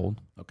 years old.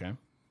 Okay.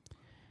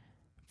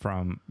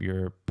 From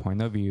your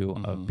point of view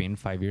of being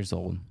 5 years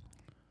old,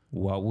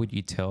 what would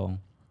you tell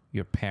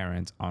your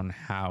parents on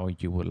how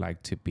you would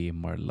like to be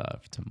more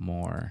loved,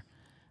 more,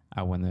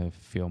 I want to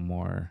feel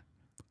more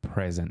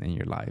present in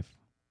your life?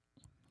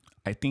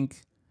 I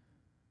think,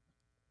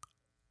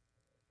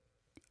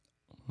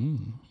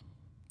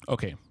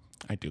 okay,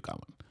 I do got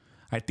one.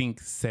 I think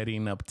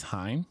setting up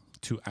time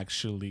to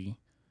actually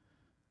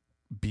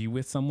be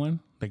with someone,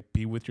 like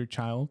be with your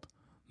child,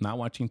 not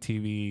watching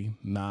TV,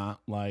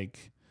 not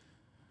like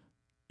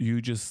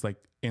you just like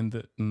in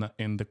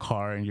the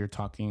car and you're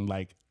talking,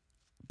 like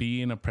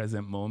be in a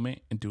present moment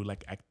and do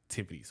like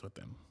activities with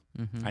them.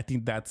 I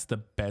think that's the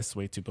best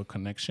way to build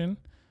connection,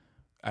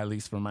 at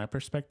least from my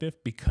perspective,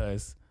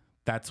 because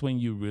that's when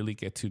you really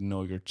get to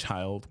know your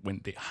child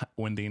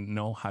when they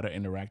know how to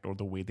interact or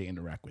the way they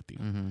interact with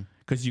you,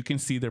 because you can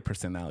see their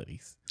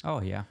personalities.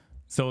 Oh, yeah.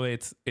 So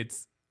it's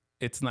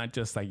not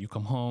just like you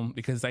come home,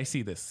 because I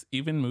see this.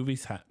 Even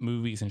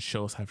movies and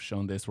shows have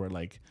shown this, where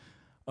like,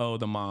 oh,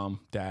 the mom,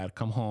 dad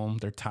come home,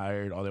 they're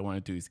tired, all they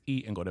want to do is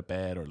eat and go to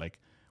bed or like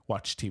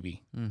watch TV.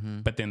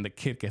 But then the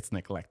kid gets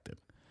neglected.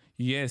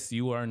 Yes,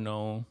 you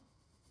know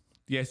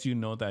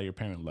that your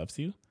parent loves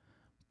you,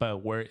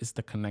 But where is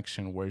the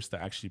connection? Where's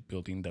the actually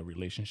building the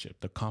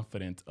relationship, the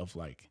confidence of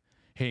like,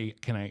 hey,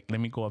 let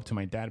me go up to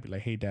my dad, be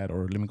like, hey dad,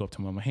 or let me go up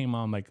to mom, hey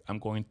mom, like I'm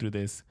going through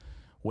this.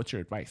 What's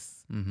your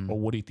advice? Or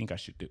what do you think I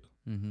should do?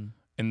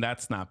 And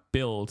that's not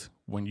built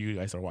when you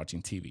guys are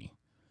watching TV.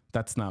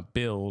 That's not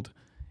built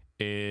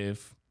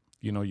if,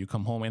 you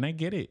come home, and I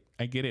get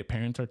it.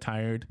 Parents are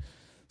tired,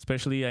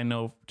 especially I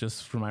know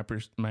just from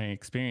my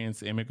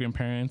experience, immigrant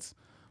parents,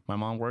 my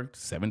mom worked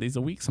 7 days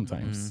a week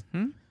sometimes.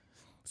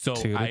 So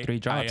 2 to 3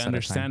 jobs I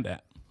understand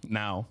that.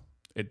 Now,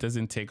 it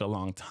doesn't take a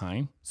long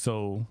time.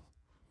 So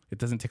it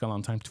doesn't take a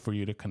long time for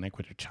you to connect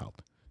with your child.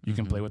 You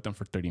can play with them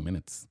for 30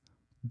 minutes.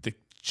 The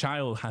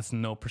child has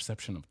no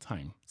perception of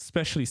time,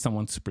 especially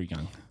someone super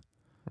young.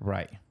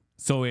 Right.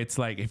 So it's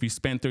like if you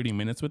spend 30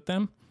 minutes with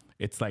them,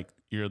 it's like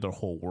you're their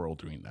whole world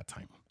during that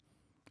time.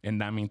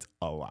 And that means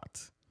a lot.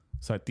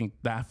 So I think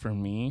that for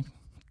me,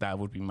 that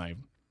would be my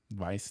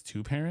advice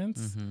to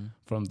parents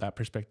from that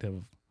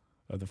perspective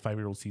of the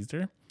 5-year-old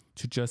Caesar,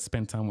 to just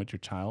spend time with your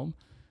child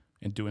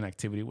and do an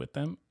activity with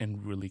them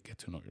and really get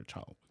to know your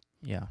child.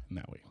 Yeah. In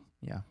that way.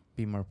 Yeah.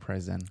 Be more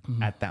present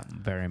at that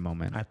very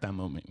moment. At that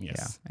moment, yes.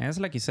 Yeah. And it's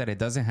like you said, it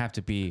doesn't have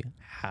to be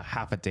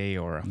half a day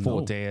or a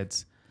full day.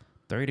 It's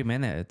 30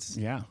 minutes.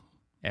 Yeah.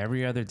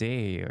 Every other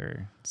day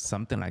or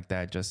something like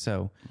that, just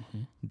so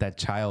that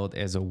child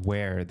is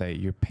aware that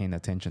you're paying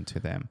attention to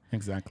them.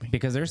 Exactly.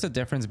 Because there's a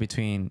difference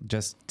between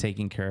just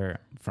taking care,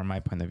 from my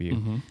point of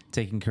view,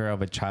 taking care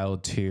of a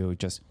child to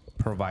just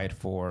provide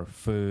for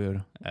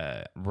food,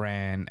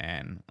 rent,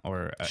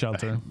 or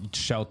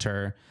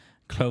shelter,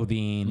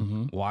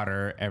 clothing,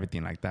 water,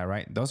 everything like that,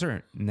 right? Those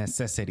are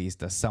necessities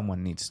that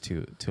someone needs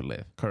to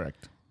live.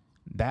 Correct.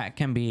 That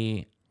can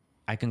be,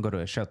 I can go to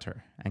a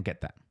shelter and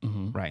get that,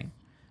 right?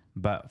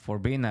 But for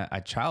being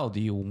a child,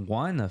 you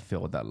want to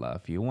feel that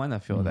love. You want to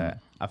feel that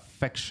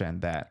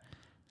affection, that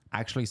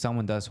actually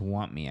someone does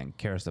want me and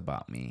cares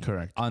about me.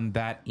 Correct. On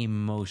that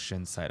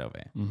emotion side of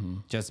it.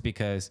 Just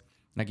because,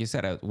 like you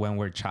said, when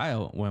we're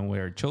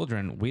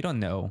children, we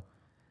don't know.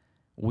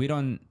 We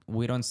don't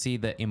see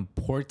the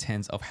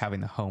importance of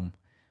having a home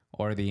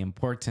or the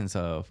importance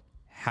of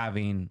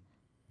having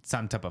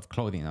some type of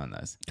clothing on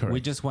us. Correct.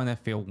 We just want to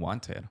feel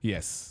wanted.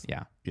 Yes.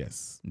 Yeah.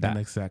 Yes. That,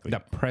 exactly. The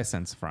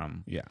presence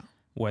from. Yeah.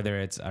 Whether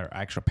it's our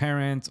actual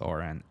parents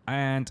or an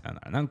aunt and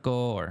an uncle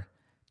or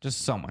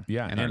just someone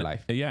in our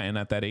life. Yeah, and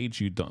at that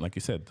age, you don't, like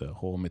you said, the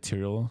whole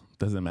material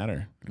doesn't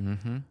matter.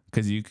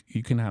 Because you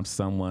can have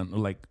someone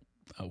like,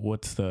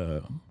 what's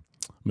the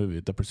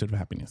movie, The Pursuit of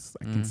Happiness?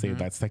 I can say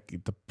that's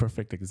like the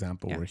perfect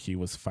example where he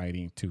was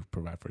fighting to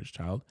provide for his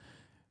child.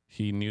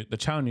 The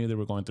child knew they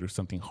were going through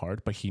something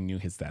hard, but he knew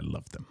his dad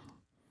loved them.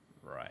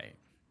 Right.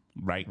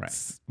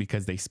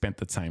 Because they spent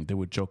the time. They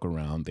would joke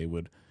around.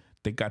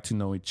 They got to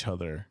know each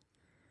other's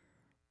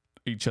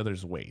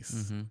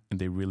ways, and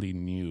they really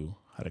knew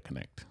how to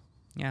connect.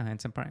 Yeah,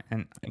 it's important.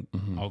 And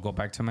I'll go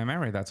back to my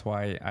memory. That's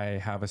why I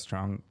have a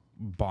strong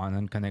bond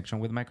and connection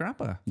with my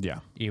grandpa. Yeah.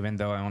 Even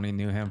though I only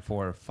knew him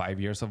for 5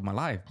 years of my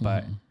life,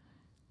 but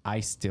I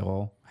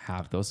still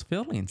have those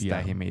feelings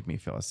that he made me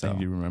feel. So and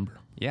you remember?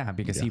 Yeah,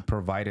 because he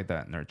provided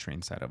that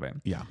nurturing side of it.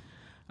 Yeah.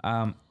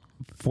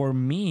 For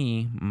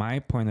me, my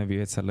point of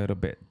view, it's a little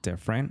bit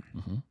different,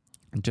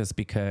 just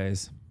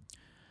because.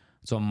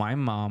 So my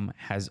mom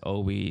has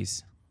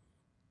always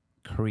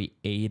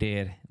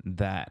created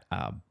that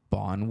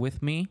bond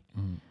with me,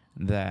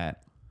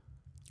 that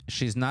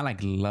she's not like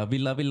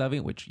lovey,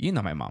 which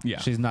my mom. Yeah.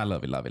 She's not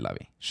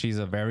lovey. She's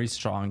a very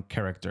strong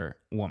character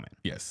woman.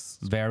 Yes.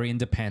 Very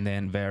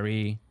independent,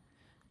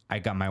 I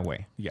got my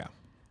way. Yeah.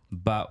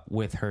 But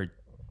with her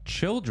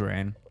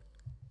children,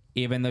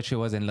 even though she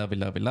wasn't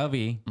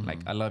lovey,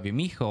 like I love you,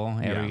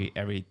 mijo,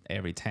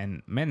 every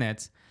 10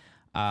 minutes,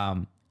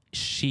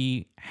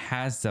 she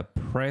has the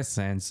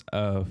presence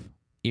of,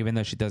 even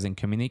though she doesn't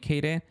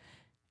communicate it,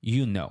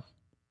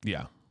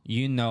 Yeah.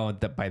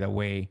 That by the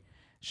way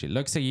she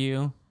looks at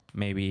you,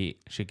 maybe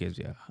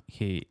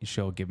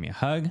she'll give me a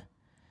hug.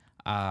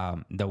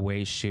 The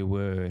way she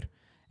would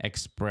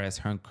express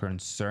her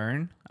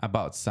concern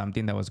about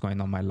something that was going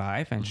on in my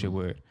life, and she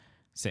would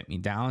sit me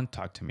down,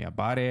 talk to me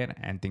about it,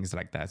 and things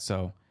like that.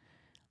 So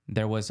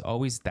there was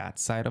always that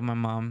side of my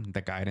mom,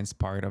 the guidance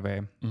part of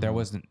it. There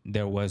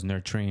was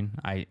nurturing.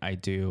 I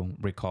do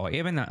recall,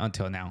 even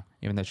until now,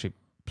 even though she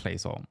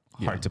plays all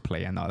hard to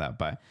play and all that,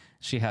 but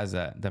she has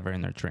the very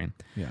nurturing.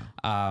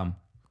 Yeah.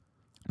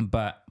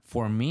 But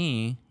for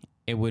me,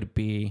 it would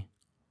be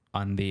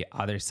on the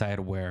other side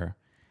where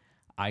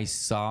I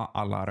saw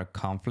a lot of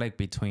conflict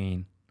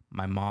between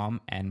my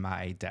mom and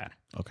my dad.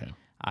 Okay.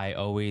 I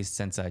always,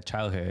 since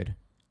childhood,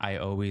 I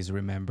always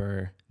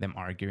remember them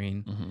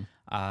arguing.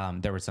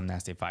 There were some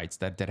nasty fights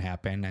that did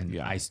happen, and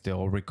I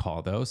still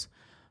recall those.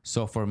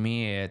 So for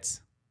me,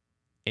 it's,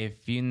 if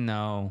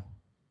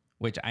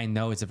which I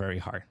know it's very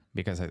hard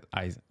because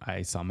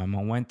I saw my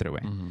mom went through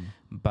it.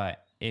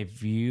 But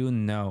if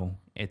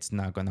it's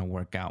not going to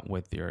work out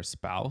with your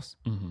spouse,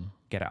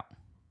 get out.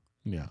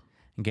 Yeah.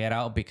 Get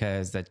out,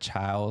 because the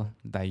child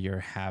that you're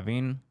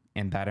having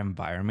in that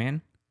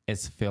environment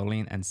is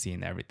feeling and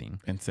seeing everything.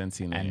 And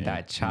sensing And it.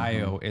 that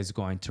child is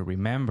going to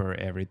remember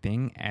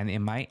everything, and it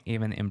might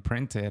even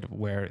imprint it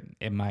where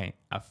it might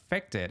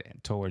affect it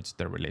towards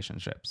their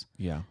relationships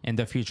Yeah. in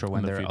the future when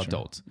In the they're future.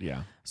 adults.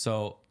 Yeah.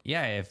 So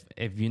yeah,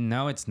 if you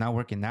know it's not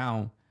working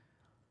out,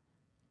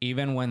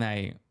 even when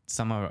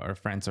some of our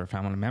friends or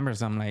family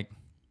members, I'm like,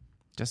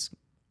 just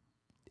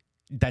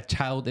that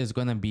child is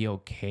gonna be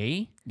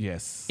okay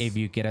Yes. if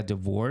you get a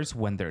divorce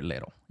when they're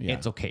little. Yeah.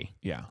 It's okay.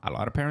 Yeah. A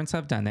lot of parents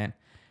have done it.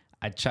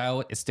 A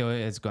child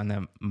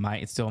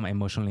might still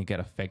emotionally get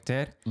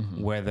affected,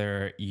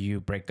 whether you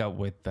break up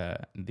with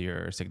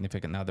your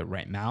significant other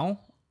right now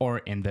or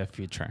in the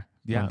future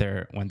Yeah.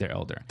 when they're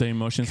older. The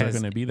emotions are 'Cause-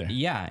 going to be there.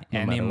 Yeah, no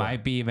and it matter what.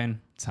 might be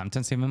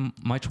sometimes even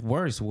much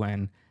worse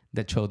when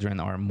the children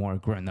are more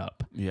grown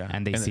up. Yeah.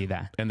 and they see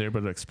that. And they're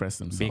able to express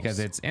themselves. Because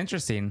it's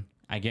interesting.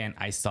 Again,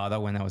 I saw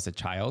that when I was a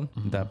child,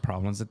 the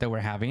problems that they were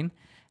having.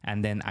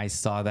 And then I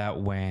saw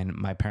that when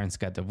my parents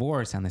got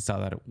divorced, and I saw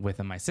that with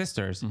my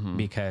sisters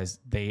because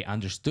they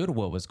understood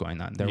what was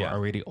going on. They were Yeah.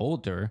 already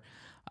older,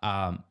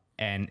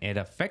 and it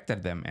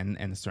affected them in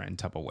a certain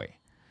type of way.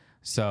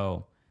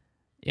 So,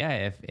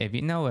 yeah, if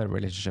you know a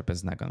relationship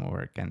is not going to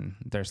work and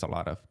there's a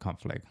lot of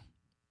conflict,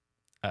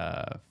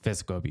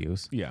 physical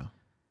abuse, Yeah.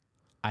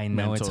 I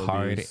know it's Mental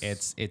hard.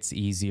 abuse. It's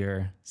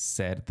easier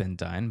said than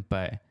done,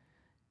 but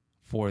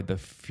for the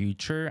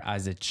future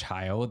as a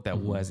child that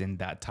was in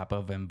that type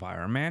of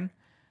environment,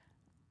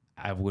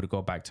 I would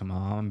go back to my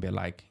mom and be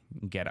like,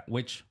 get out.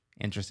 Which,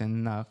 interesting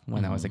enough,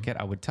 when I was a kid,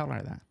 I would tell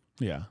her that.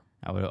 Yeah.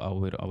 I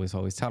would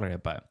always tell her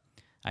it. But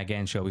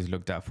again, she always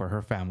looked out for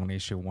her family.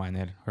 She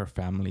wanted her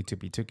family to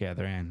be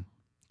together, and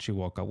she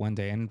woke up one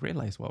day and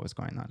realized what was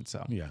going on.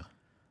 So Yeah.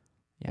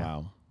 yeah.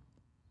 Wow.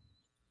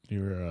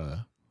 You're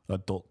a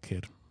adult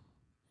kid.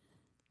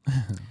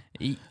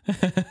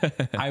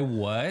 I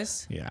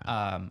was. Yeah.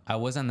 I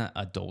was an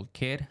adult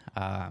kid,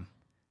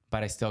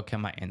 but I still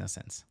kept my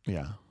innocence.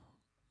 Yeah.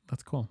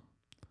 That's cool.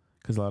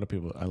 Because a lot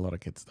of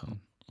kids don't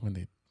when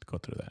they go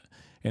through that.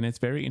 And it's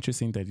very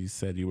interesting that you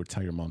said you would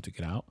tell your mom to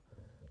get out,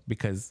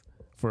 because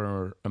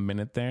for a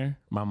minute there,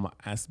 mom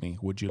asked me,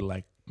 would you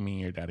like me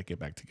and your dad to get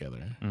back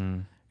together?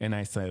 And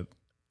I said,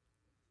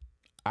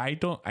 I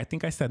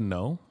think I said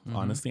no,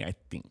 honestly, I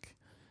think.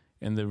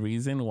 And the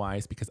reason why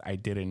is because I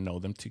didn't know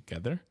them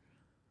together.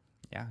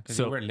 Yeah, because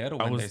you were little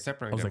when they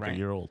separated, I was like right? a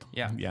year old.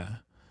 Yeah. Yeah.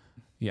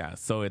 Yeah.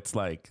 So it's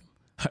like,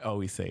 I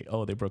always say,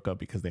 oh, they broke up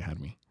because they had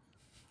me.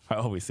 I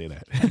always say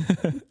that.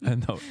 I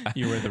know.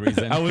 You were the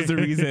reason. I was the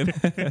reason.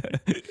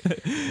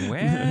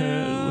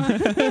 Well,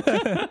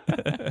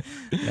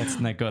 let's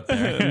not go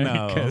there.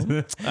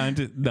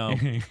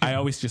 No. I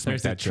always just make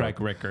There's a that track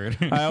joke. record.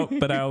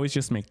 But I always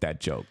just make that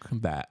joke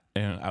that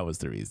I was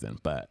the reason.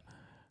 But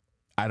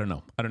I don't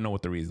know. I don't know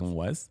what the reason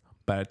was.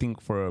 But I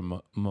think for a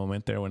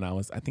moment there when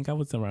I think I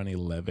was around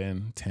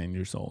 11, 10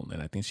 years old.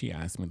 And I think she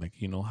asked me, like,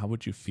 how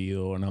would you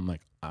feel? And I'm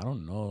like, I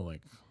don't know.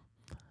 Like,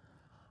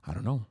 I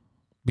don't know.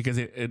 Because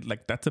it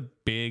like, that's a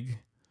big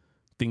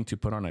thing to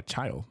put on a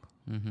child.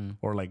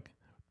 Or like,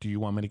 do you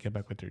want me to get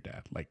back with your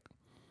dad? Like,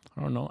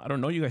 I don't know. I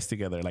don't know you guys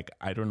together. Like,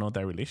 I don't know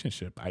that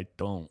relationship. I've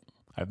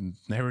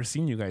never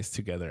seen you guys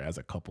together as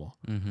a couple.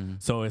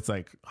 So it's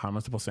like, how am I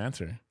supposed to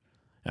answer?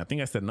 And I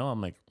think I said no.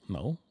 I'm like,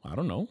 no, I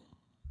don't know.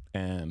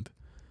 And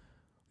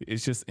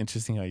it's just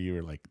interesting how you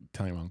were like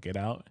telling mom, get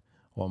out,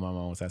 while my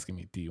mom was asking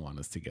me, do you want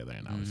us together?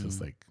 And I was just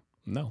like,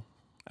 no,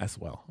 as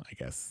well, I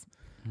guess.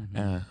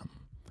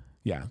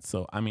 Yeah.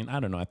 So, I mean, I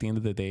don't know. At the end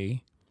of the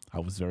day, I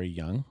was very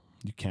young.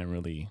 You can't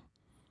really,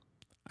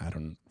 I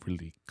didn't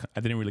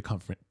really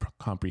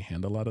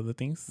comprehend a lot of the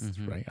things,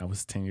 right? I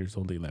was 10 years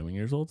old, 11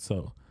 years old.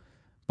 So,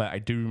 but I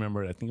do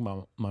remember, I think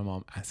my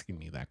mom asking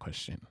me that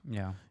question.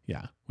 Yeah.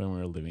 Yeah. When we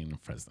were living in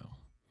Fresno.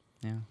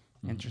 Yeah.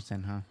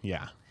 Interesting, huh?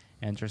 Yeah.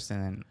 Interesting.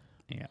 And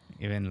yeah,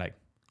 even like,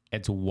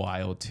 it's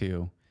wild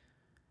to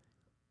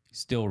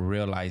still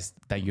realize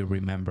that you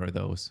remember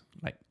those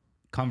like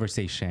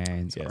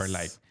conversations or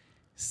like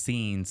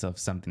scenes of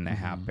something that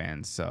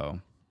happened. So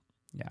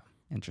yeah,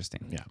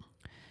 interesting. Yeah.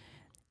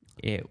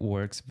 It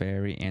works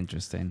very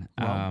interesting.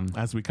 Well,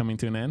 as we coming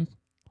to an end,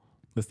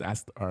 let's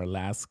ask our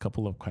last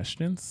couple of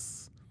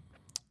questions.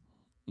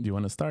 Do you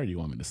want to start or do you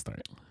want me to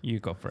start? You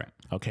go for it.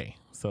 Okay.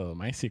 So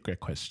my secret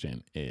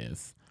question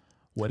is,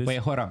 Wait,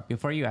 hold on.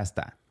 Before you ask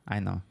that,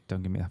 I know.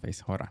 Don't give me that face.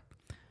 Hold on.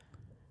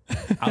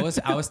 I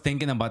was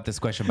thinking about this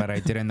question, but I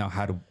didn't know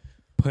how to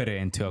put it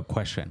into a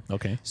question.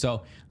 Okay.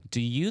 So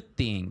do you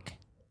think,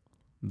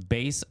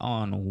 based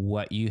on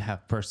what you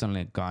have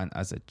personally gone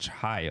as a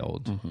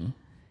child,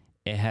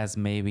 it has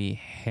maybe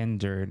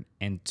hindered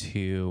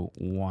into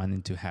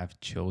wanting to have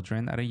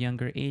children at a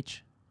younger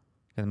age?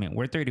 I mean,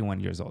 we're 31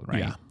 years old, right?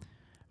 Yeah.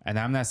 And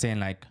I'm not saying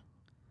like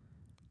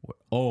we're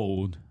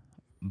old,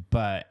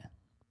 but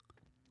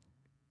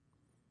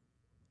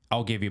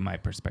I'll give you my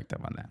perspective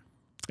on that.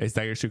 Is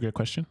that your secret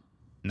question?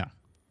 No,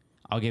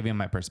 I'll give you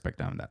my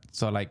perspective on that.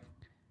 So like,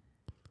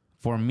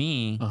 for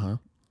me,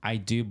 I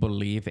do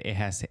believe it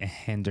has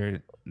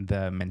hindered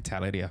the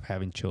mentality of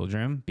having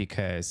children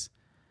because,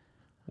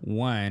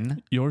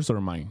 one, yours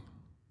or mine?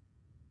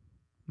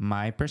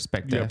 my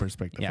perspective. Your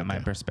perspective. Yeah, okay. my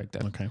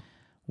perspective. Okay.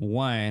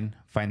 One,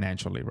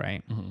 financially,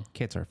 right? Mm-hmm.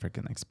 Kids are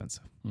freaking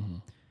expensive. Mm-hmm.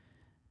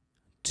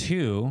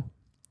 Two,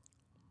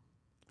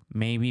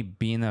 maybe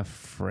being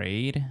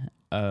afraid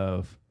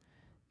of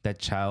the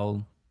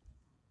child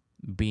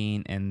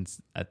being in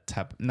a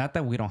type, not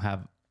that we don't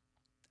have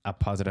a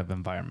positive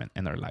environment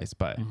in our lives,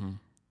 but Mm-hmm.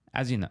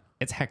 as you know,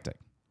 it's hectic.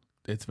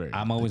 It's very.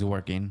 I'm always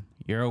working.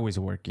 You're always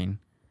working.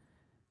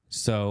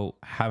 So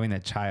having a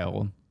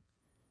child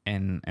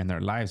in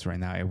their lives right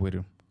now, it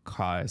would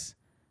cause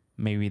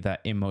maybe the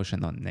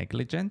emotional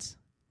negligence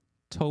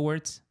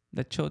towards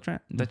the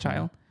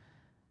child,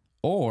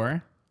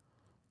 or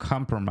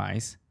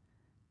compromise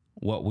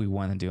what we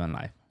want to do in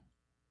life.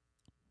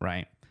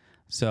 Right.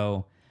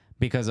 So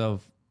because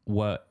of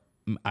what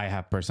I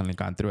have personally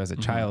gone through as a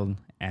child,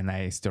 and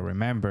I still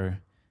remember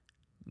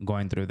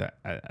going through that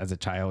as a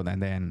child,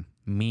 and then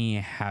me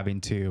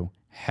having to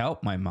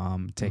help my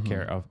mom take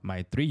care of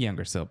my 3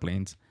 younger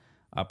siblings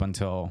up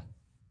until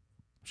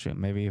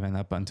maybe even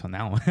up until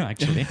now,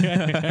 actually.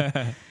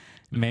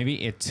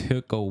 Maybe it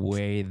took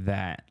away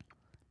that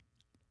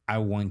I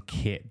want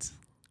kids,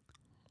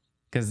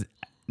 because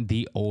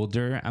the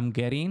older I'm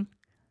getting,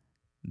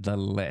 the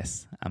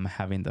less I'm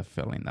having the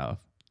feeling of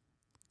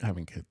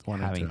having kids.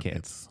 Having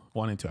kids.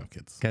 Wanting to have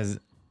kids. Because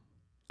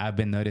I've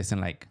been noticing,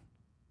 like,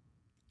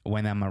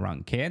 when I'm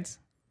around kids,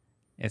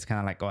 it's kind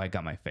of like, oh, I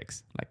got my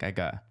fix. Like, I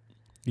got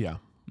Yeah.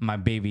 my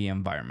baby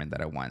environment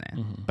that I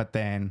wanted. But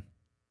then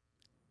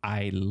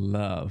I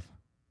love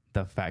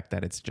the fact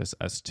that it's just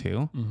us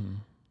two.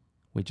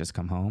 We just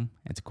come home.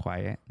 It's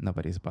quiet.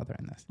 Nobody's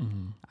bothering us.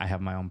 I have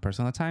my own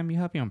personal time. You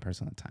have your own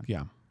personal time.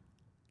 Yeah.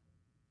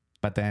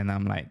 But then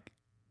I'm like,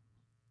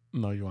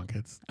 No, you want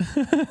kids.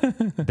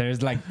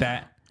 there's like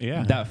that,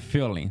 Yeah. that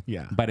feeling.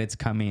 Yeah. But it's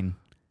coming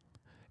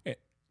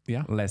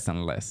Yeah. less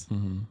and less,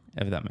 Mm-hmm.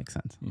 if that makes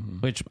sense. Mm-hmm.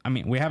 Which, I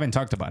mean, we haven't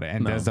talked about it.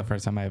 And No. that's the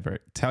first time I ever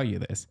tell you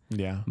this.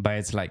 Yeah. But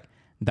it's like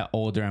the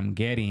older I'm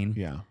getting,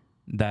 Yeah.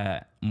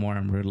 the more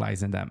I'm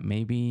realizing that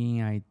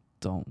maybe I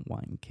don't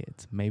want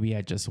kids. Maybe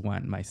I just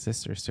want my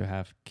sisters to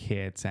have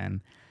kids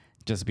and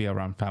just be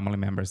around family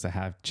members that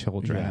have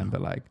children Yeah. and be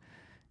like,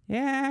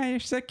 yeah, you're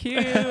so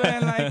cute.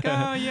 And like,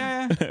 oh,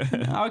 yeah.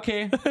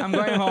 Okay, I'm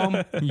going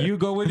home. You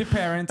go with your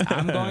parents.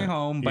 I'm going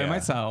home by Yeah.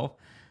 myself.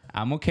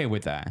 I'm okay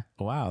with that.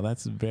 Wow,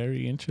 that's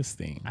very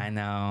interesting. I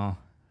know.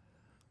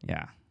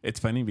 Yeah.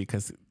 It's funny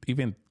because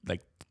even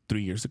like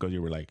 3 years ago,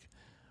 you were like,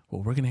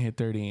 well, we're going to hit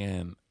 30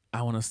 and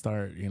I want to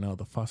start,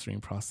 the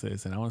fostering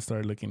process and I want to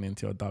start looking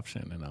into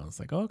adoption. And I was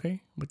like, oh,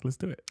 okay, let's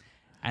do it.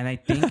 And I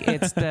think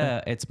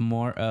it's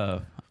more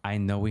of, I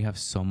know we have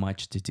so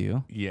much to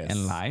do Yes.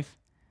 in life,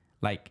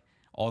 like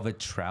all the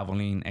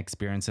traveling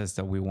experiences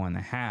that we want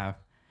to have,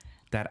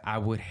 that I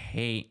would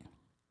hate.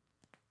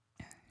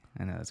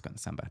 I know that's going to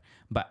sound bad,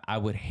 but I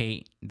would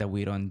hate that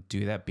we don't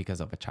do that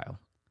because of a child,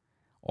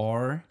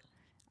 or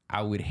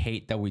I would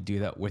hate that we do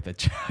that with a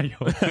child.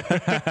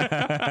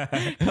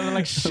 'Cause I'm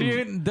like,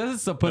 shoot, this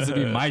is supposed to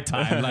be my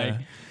time. Like,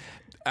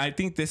 I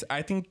think,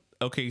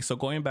 okay, so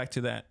going back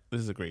to that, this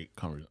is a great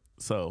conversation.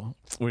 So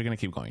we're going to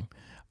keep going.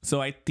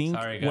 So I think,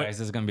 sorry guys,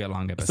 this is going to be a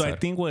long episode. so I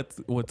think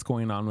what's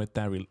going on with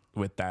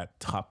that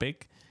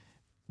topic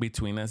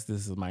between us,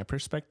 this is my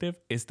perspective,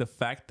 is the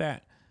fact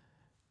that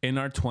in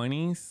our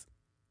 20s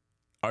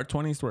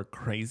were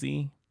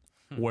crazy,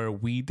 where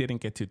we didn't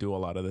get to do a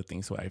lot of the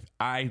things that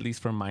I, at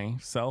least for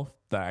myself,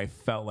 that I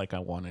felt like I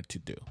wanted to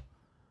do,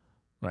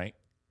 right?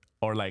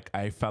 Or like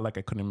I felt like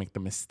I couldn't make the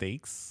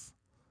mistakes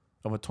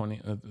of a person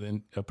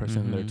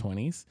in their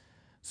 20s.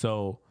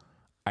 So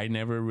I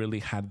never really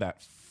had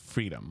that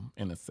freedom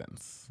in a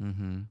sense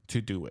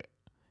to do it.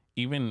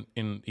 Even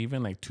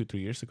like 2-3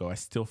 years ago, I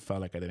still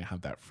felt like I didn't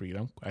have that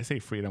freedom. I say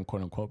freedom,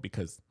 quote unquote,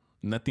 because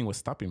nothing was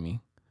stopping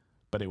me,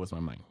 but it was my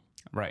mind.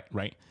 right.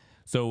 Right.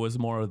 So it was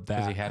more of that.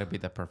 Because he had to be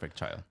the perfect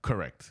child.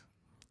 Correct.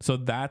 So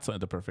that's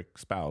the perfect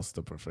spouse,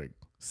 the perfect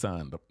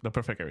son, the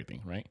perfect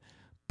everything, right?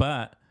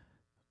 But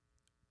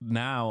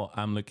now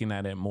I'm looking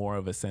at it more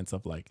of a sense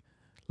of like,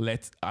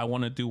 I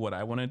want to do what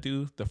I want to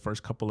do the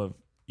first couple of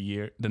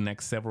years, the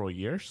next several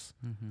years,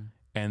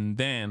 and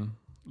then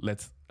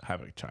let's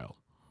have a child.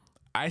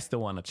 I still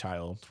want a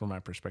child from my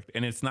perspective,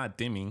 and it's not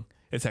dimming.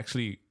 It's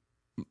actually,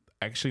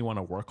 I actually want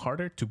to work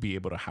harder to be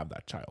able to have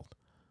that child.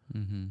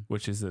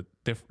 Which is it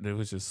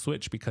was a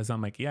switch, because I'm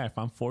like, yeah, if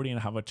I'm 40 and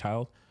I have a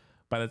child,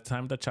 by the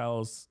time the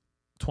child's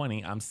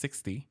 20, I'm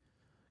 60.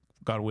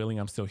 God willing,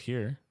 I'm still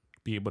here,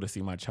 be able to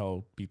see my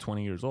child be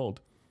 20 years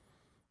old.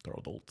 They're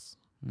adults.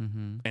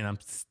 And I'm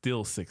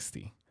still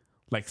 60.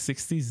 Like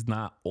 60 is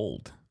not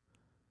old.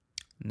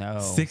 No.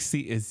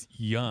 60 is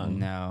young.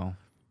 No.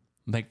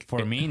 Like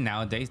For me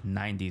nowadays,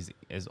 90s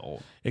is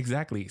old.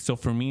 Exactly. So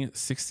for me,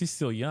 60 is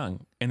still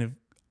young. And if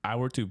I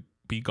were to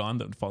be gone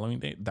the following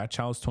day, that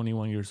child's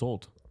 21 years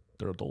old.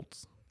 They're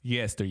adults.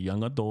 Yes, they're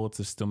young adults.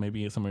 There's still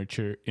maybe some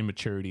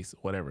immaturities,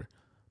 whatever.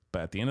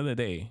 But at the end of the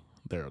day,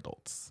 they're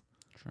adults.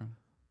 True.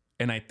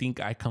 And I think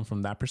I come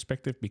from that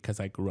perspective because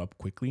I grew up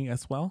quickly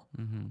as well.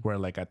 Where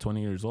like at 20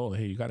 years old,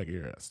 hey, you got to get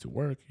your ass to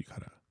work. You got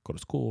to go to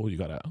school. You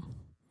got to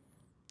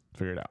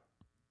figure it out,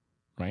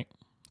 right?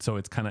 So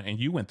it's kind of, and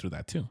you went through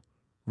that too.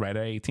 Right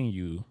at 18,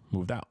 you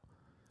moved out.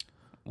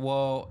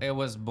 Well, it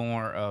was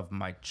more of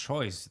my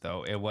choice,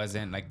 though. It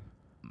wasn't like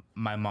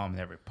my mom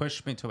never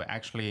pushed me to it.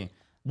 Actually,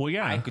 Well,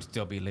 yeah. I could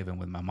still be living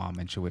with my mom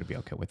and she would be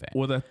okay with it.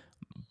 Well, that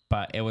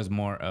But it was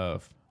more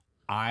of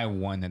I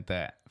wanted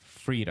that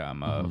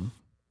freedom of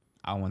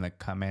I want to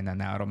come in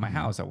and out of my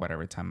house at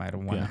whatever time. I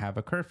don't want to have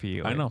a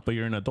curfew. I know, but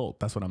you're an adult.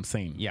 That's what I'm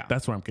saying. Yeah.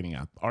 That's what I'm getting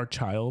at. Our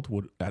child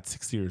would, at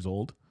 60 years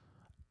old,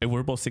 if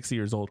we're both 60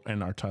 years old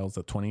and our child's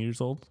at 20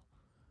 years old,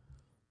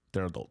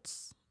 they're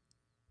adults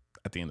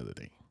at the end of the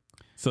day.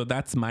 So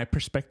that's my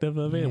perspective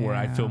of it, where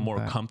I feel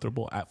more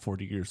comfortable at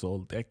 40 years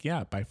old. Like,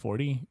 yeah, by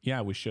 40, yeah,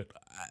 we should,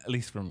 at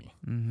least for me.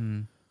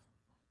 Mm-hmm.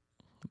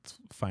 It's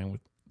fine with,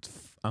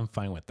 I'm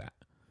fine with that.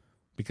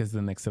 Because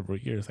the next several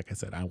years, like I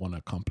said, I want to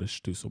accomplish,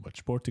 do so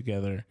much more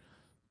together,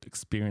 to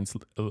experience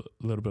a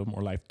little bit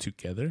more life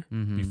together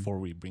before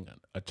we bring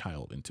a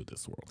child into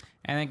this world.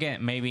 And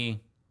again, maybe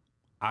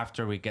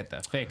after we get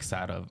the fix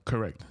out of,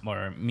 Correct.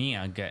 or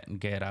Mia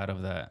get out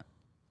of the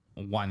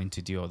wanting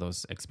to do all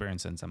those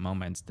experiences and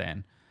moments,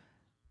 then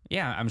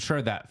yeah, I'm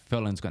sure that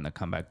feeling's going to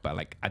come back. But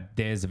like at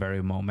this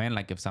very moment,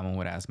 like if someone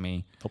would ask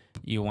me,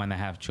 you want to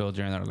have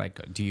children, or like,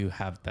 do you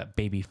have that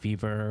baby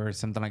fever or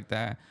something like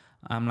that?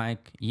 I'm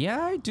like, yeah,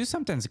 I do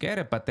sometimes get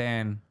it, but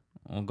then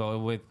we'll go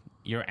with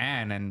your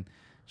aunt and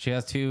she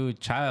has two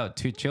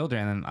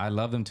children and I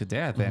love them to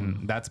death.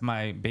 And that's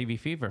my baby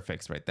fever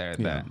fix right there.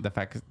 Yeah. The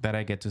fact that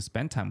I get to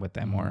spend time with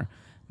them, or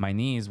my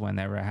niece when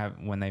I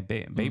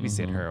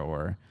babysit her,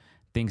 or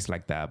things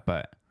like that.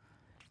 But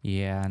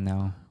yeah,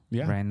 no.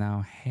 Yeah. Right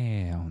now,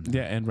 hell no.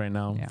 Yeah, and right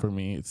now, for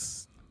me,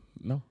 it's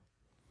no.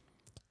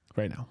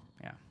 Right now.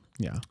 Yeah.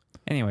 Yeah.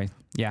 Anyway,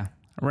 yeah.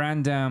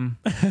 Random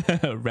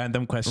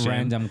question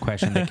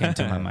that came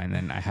to my mind,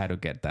 and I had to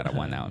get that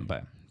one out.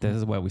 But this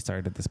is why we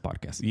started this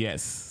podcast.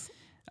 Yes.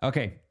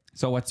 Okay.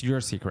 So what's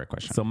your secret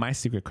question? So my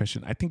secret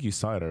question, I think you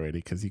saw it already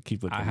because you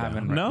keep looking I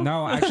haven't. down.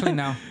 No, actually,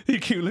 no. You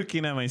keep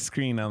looking at my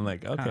screen. I'm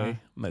like, okay,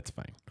 that's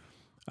fine.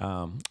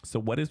 So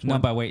what is one? No,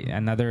 but wait,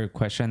 another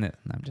question. No,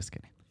 I'm just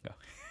kidding. Go.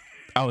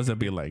 I was gonna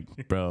be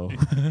like, bro.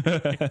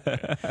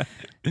 JK.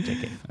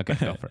 Okay,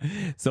 go for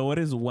it. So what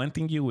is one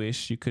thing you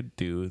wish you could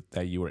do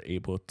that you were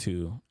able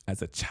to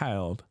as a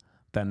child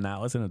that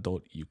now as an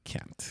adult you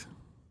can't?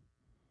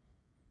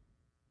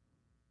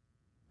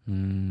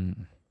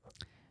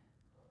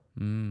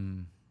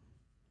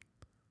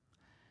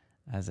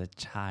 As a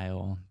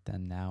child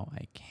that now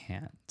I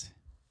can't.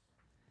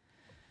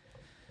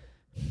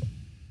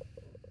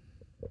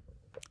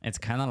 It's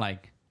kind of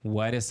like,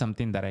 what is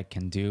something that I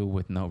can do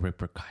with no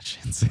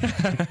repercussions?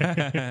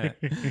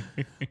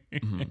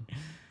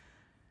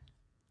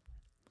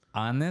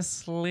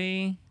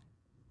 Honestly,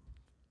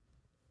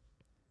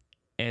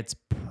 it's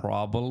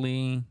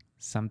probably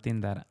something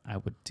that I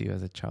would do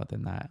as a child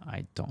that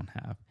I don't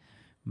have.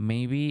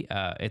 Maybe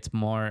it's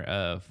more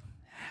of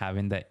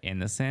having the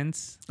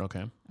innocence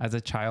as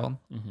a child,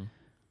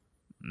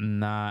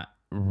 not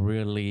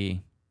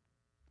really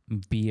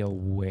be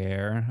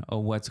aware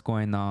of what's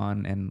going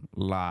on in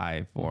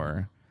life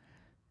or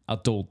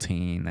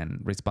adulting and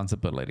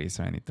responsibilities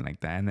or anything like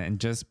that, and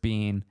just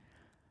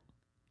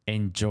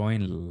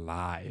enjoying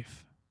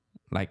life.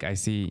 Like I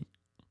see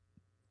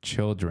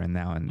children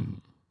now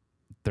and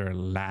their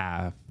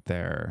laugh,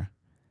 the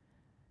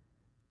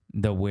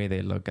way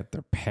they look at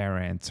their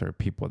parents or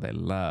people they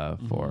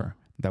love, or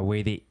the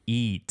way they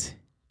eat,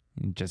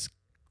 and just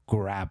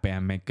grab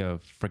and make a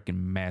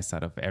freaking mess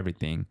out of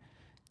everything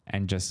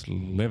and just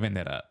living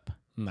it up.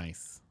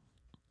 Nice.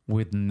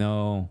 With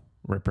no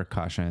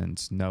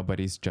repercussions.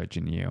 Nobody's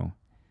judging you.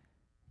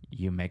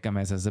 You make a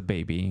mess as a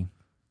baby.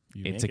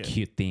 It's a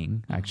cute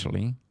thing,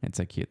 actually. It's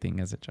a cute thing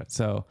as a child.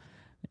 So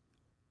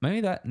maybe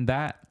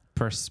that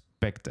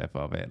perspective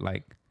of it,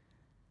 like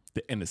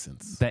the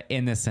innocence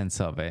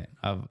of it,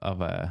 of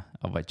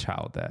a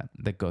child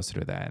that goes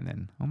through that, and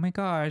then, oh my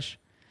gosh,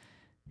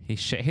 he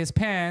shit his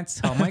pants.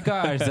 Oh my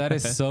gosh, that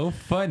is so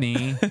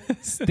funny.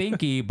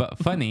 Stinky, but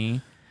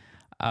funny.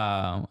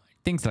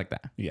 Things like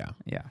that. Yeah.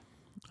 Yeah.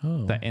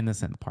 Oh, The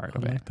innocent part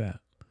of I it. like that.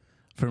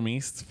 For me,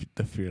 it's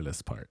the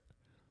fearless part.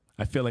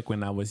 I feel like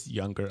when I was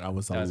younger, I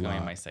was That was going to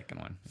be my second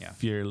one. Yeah.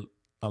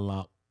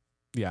 I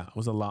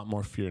was a lot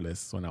more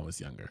fearless when I was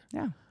younger.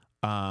 Yeah.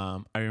 I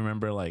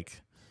remember,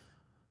 like,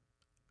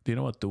 do you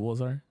know what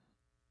tubos are?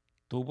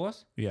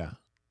 Tubos? Yeah.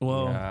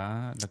 Well,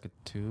 yeah, like a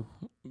tube.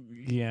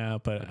 Yeah,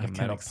 but Like I a can't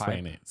metal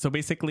explain pipe. it. So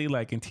basically,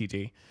 like in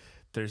TJ,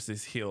 there's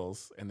these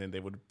hills, and then they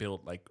would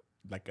build like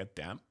a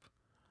dam.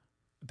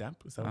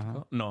 Damp? Is that what it's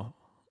called? No.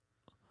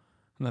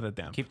 Not a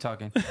dam. Keep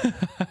talking.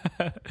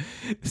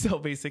 So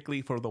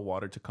basically, for the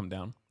water to come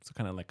down, so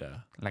kind of like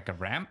a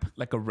ramp?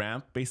 like a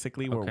ramp,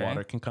 basically, where Okay.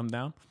 water can come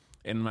down.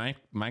 And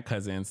my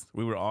cousins,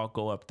 we would all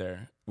go up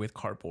there with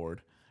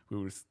cardboard.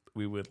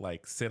 We would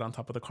like sit on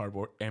top of the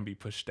cardboard and be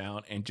pushed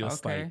down and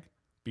just Okay. like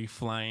be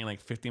flying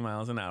like 50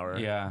 miles an hour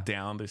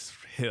down this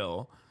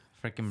hill.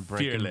 Freaking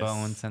breaking Fearless.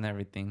 bones and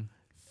everything.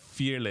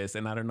 Fearless.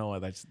 And I don't know why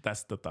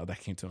that's the thought that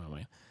came to my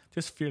mind.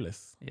 Just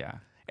fearless. Yeah.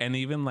 And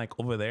even like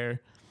over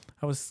there,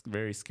 I was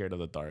very scared of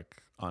the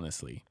dark,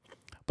 honestly.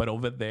 But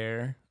over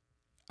there,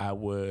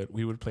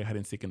 we would play hide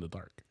and seek in the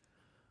dark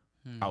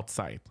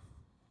outside.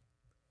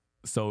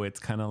 So it's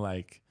kind of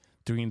like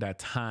during that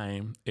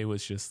time, it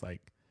was just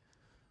like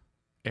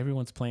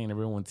everyone's playing,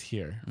 everyone's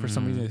here. For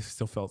some reason, it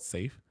still felt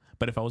safe.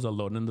 But if I was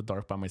alone in the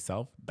dark by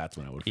myself, that's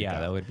when I would freak out.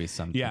 That would be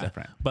something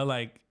different. But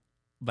like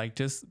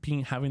just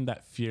having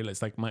that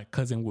fearless, like my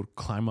cousin would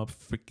climb up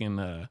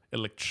freaking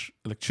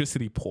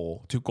electricity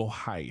pole to go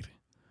hide.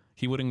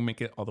 He wouldn't make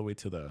it all the way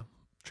to the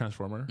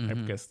transformer. I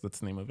guess that's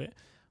the name of it.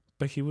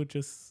 But he would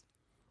just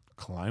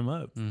climb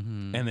up.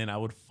 And then I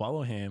would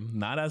follow him,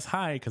 not as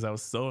high because I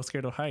was so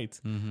scared of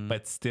heights,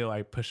 but still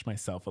I pushed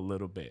myself a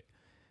little bit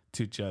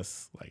to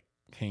just like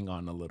hang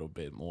on a little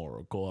bit more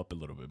or go up a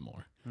little bit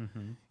more.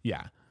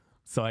 Yeah.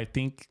 So I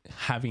think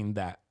having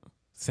that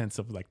sense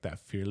of like that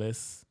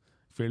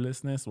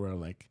fearlessness where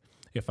like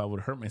if I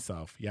would hurt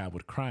myself, I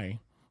would cry,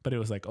 but it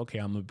was like, okay,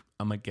 I'm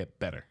gonna get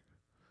better.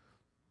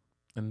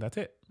 And that's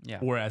it. Yeah.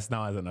 Whereas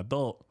now as an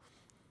adult,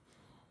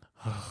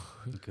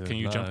 can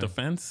you jump the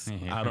fence?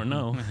 I don't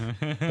know.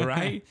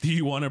 Right? Do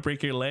you want to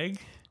break your leg?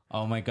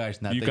 Oh my gosh.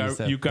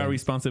 You got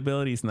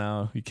responsibilities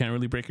now. You can't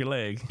really break your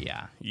leg.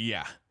 Yeah.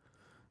 Yeah.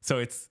 So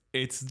it's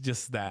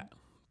just that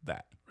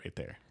right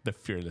there. The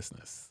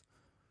fearlessness.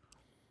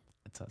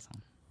 That's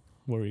awesome.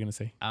 What were you gonna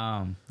say?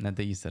 Not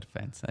that you said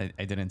fence.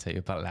 I didn't tell you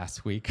about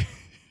last week.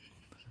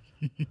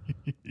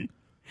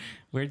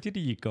 Where did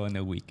you go on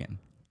the weekend?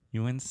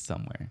 You went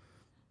somewhere.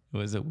 It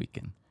was a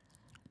weekend.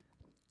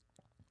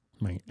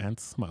 My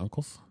aunts, my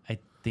uncles. I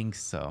think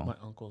so. My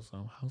uncle's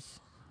house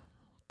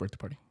birthday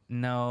party.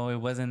 No, it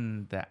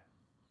wasn't that.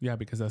 Yeah,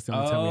 because that's the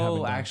only time we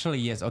haven't done. Actually,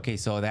 yes. Okay,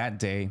 so that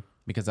day,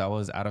 because I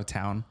was out of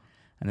town,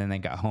 and then I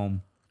got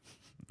home.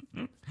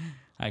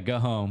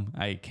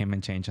 I came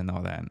and changed and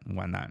all that and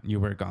whatnot. You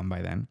were gone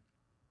by then.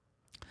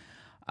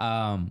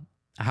 How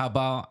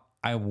about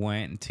I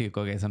went to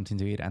go get something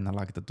to eat and I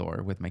locked the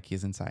door with my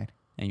keys inside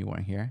and you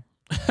weren't here?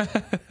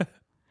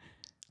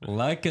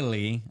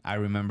 Luckily, I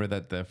remember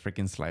that the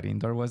freaking sliding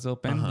door was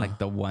open, like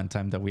the one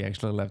time that we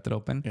actually left it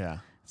open. Yeah.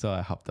 So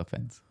I hopped the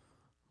fence.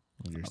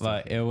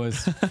 But it was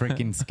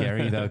freaking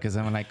scary though, because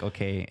I'm like,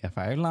 okay, if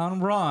I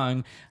land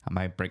wrong, I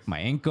might break my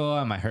ankle,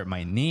 I might hurt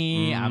my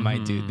knee, I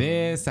might do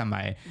this, I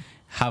might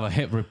have a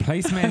hip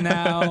replacement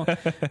now.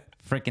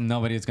 Freaking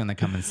nobody's gonna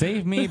come and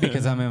save me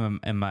because I'm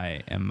in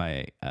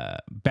my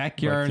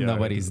backyard.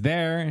 Nobody's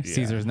there. Yeah.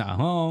 Caesar's not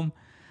home.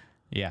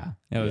 Yeah,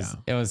 it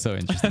was so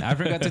interesting. I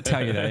forgot to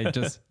tell you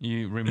that.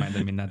 You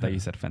reminded me, not that you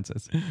said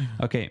fences.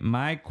 Okay,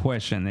 my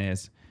question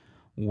is,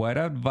 what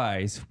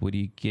advice would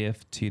you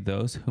give to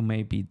those who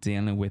may be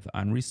dealing with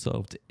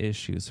unresolved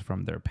issues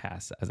from their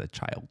past as a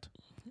child?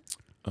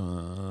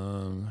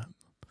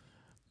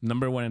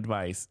 Number one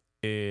advice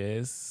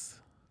is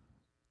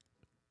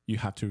you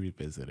have to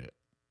revisit it.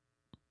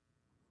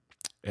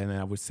 And then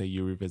I would say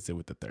you revisit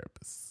with the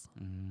therapist,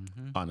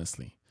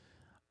 honestly.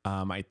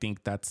 I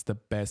think that's the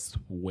best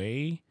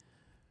way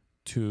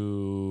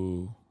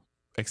to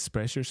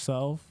express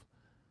yourself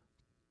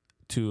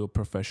to a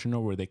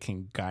professional where they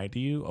can guide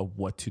you of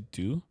what to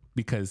do,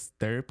 because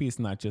therapy is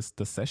not just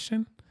the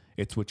session,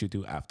 it's what you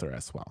do after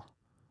as well.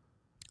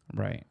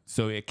 Right.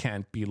 So it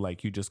can't be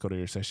like you just go to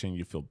your session,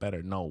 you feel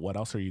better. No, what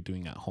else are you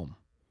doing at home?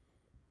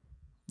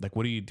 Like,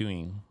 what are you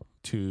doing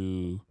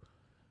to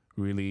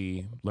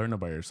really learn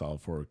about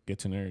yourself or get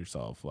to know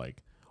yourself? Like,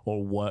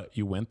 or what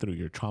you went through,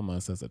 your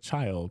traumas as a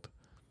child.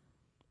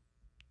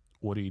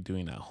 What are you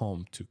doing at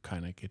home to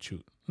kind of get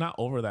you not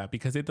over that,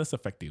 because it does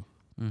affect you.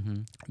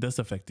 It does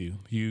affect you.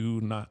 You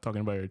not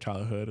talking about your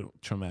childhood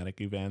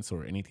traumatic events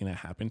or anything that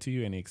happened to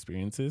you, any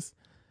experiences.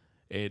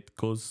 It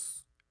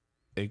goes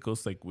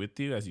like with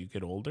you as you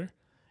get older,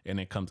 and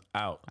it comes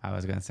out. I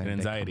was gonna say in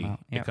anxiety. Yep.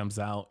 It comes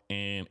out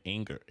in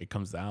anger. It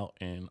comes out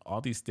in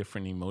all these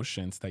different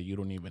emotions that you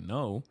don't even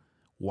know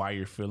why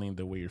you're feeling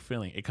the way you're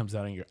feeling. It comes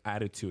out in your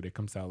attitude. It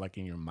comes out like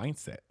in your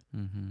mindset.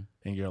 And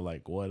you're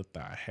like, what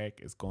the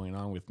heck is going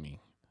on with me?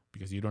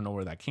 Because you don't know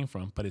where that came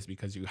from, but it's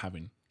because you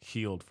haven't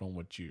healed from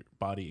what your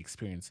body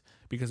experienced.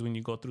 Because when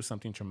you go through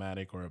something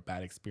traumatic or a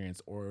bad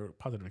experience or a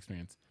positive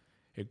experience,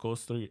 it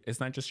goes through, it's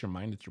not just your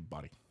mind, it's your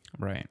body.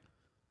 Right.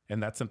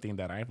 And that's something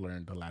that I've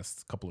learned the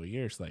last couple of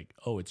years. Like,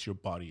 oh, it's your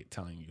body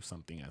telling you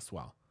something as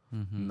well,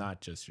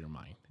 not just your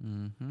mind.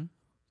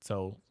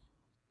 So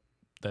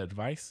the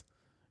advice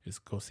is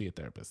go see a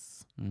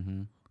therapist.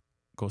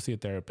 Go see a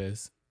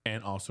therapist,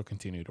 and also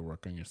continue to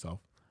work on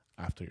yourself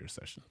after your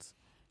sessions.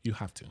 You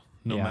have to,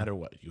 no matter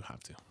what, you have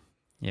to.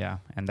 Yeah.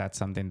 And that's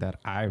something that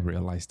I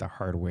realized the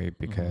hard way,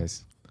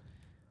 because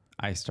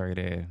I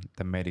started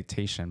the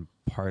meditation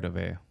part of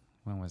it.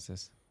 When was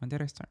this? When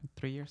did I start?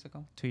 3 years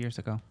ago? 2 years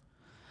ago?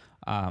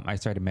 I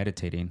started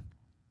meditating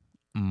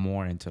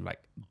more into like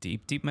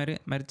deep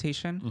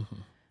meditation.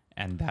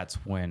 And that's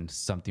when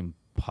something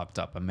popped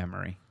up, a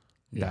memory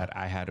that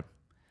I had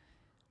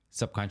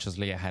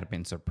subconsciously, I had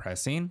been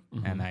suppressing,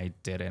 and I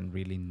didn't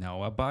really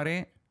know about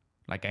it.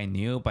 Like I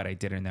knew, but I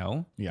didn't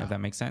know, if that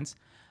makes sense.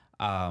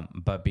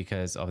 But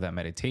because of that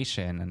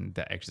meditation and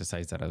the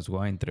exercise that I was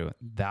going through,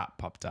 that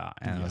popped out.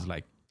 And I was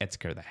like, it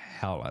scared the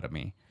hell out of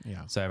me.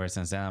 Yeah. So ever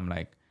since then, I'm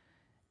like,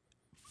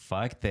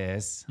 fuck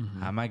this.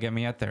 I'm gonna get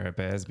me a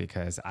therapist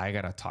because I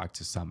gotta talk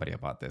to somebody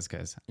about this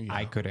because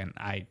I couldn't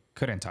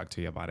talk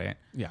to you about it.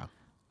 Yeah.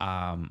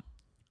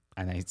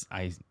 And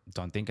I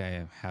don't think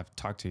I have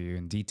talked to you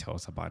in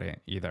details about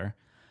it either.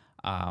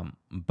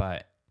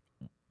 But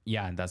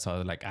yeah, and that's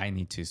all. Like, I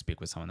need to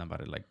speak with someone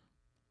about it. Like,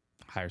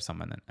 hire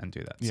someone and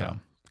do that. Yeah. So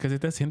Because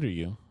it does hinder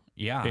you.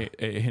 yeah,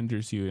 It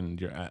hinders you in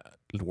your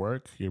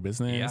work, your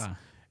business,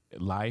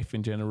 life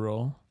in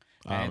general.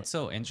 And it's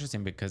so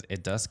interesting because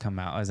it does come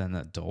out as an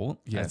adult,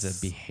 as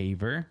a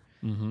behavior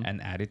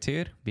and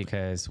attitude.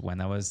 Because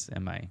when I was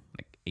in my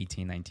like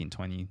 18, 19,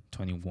 20,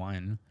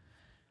 21,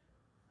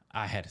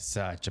 I had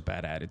such a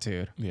bad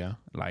attitude. Yeah.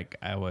 Like,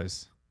 I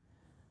was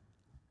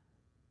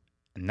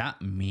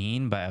not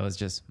mean, but I was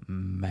just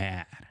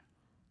mad.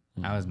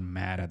 I was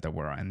mad at the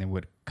world, and it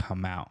would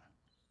come out.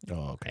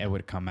 Oh, okay. It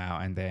would come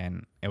out, and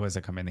then it was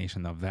a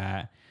combination of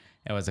that.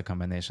 It was a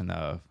combination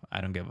of,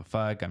 I don't give a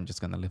fuck. I'm just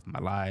going to live my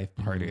life,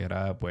 party it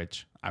up,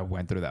 which I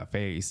went through that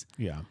phase.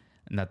 Yeah.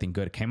 Nothing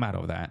good came out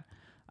of that.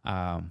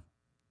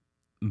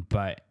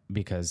 But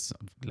because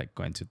like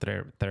going to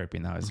therapy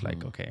now, it's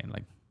like, okay,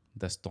 like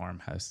the storm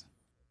has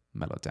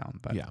mellowed down.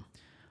 But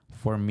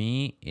for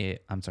me,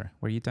 I'm sorry,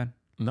 were you done?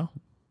 No.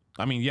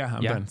 I mean,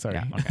 I'm done. Sorry.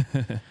 Yeah,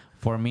 okay.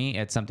 For me,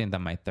 it's something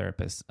that my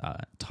therapist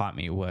taught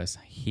me was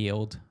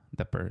healed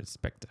the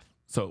perspective.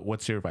 So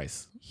what's your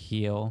advice?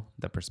 Heal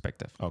the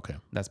perspective. Okay.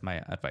 That's my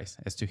advice,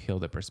 is to heal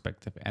the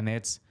perspective. And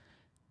it's,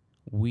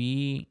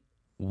 we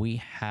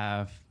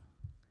have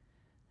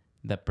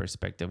the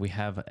perspective. We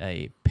have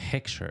a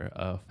picture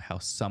of how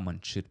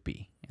someone should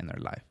be in their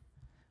life.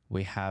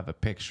 We have a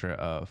picture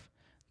of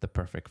the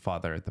perfect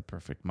father, the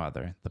perfect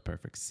mother, the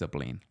perfect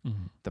sibling,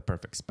 the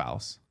perfect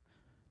spouse,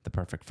 the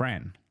perfect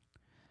friend.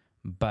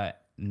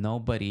 But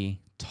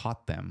nobody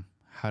taught them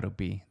how to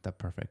be the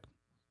perfect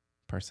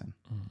person.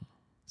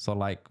 So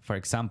like, for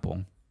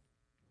example,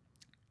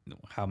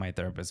 how my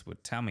therapist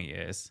would tell me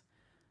is,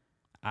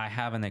 I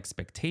have an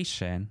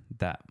expectation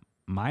that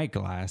my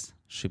glass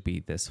should be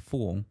this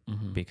full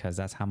because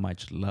that's how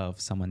much love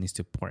someone needs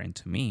to pour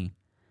into me.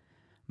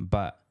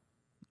 But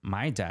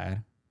my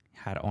dad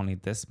had only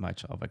this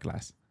much of a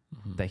glass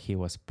that he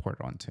was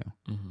poured onto.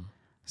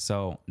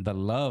 So the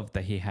love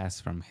that he has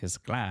from his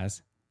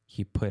glass,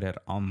 he put it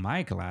on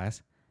my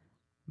glass,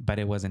 but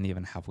it wasn't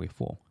even halfway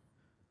full.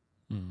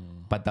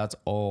 But that's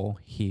all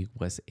he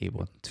was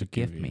able to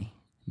give me,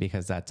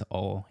 because that's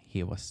all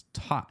he was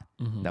taught.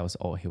 That was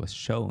all he was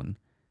shown,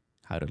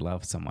 how to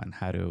love someone,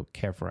 how to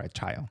care for a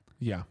child.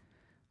 Yeah.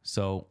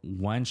 So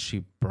once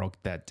she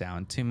broke that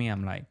down to me,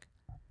 I'm like,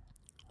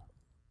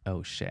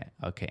 oh shit.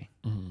 Okay.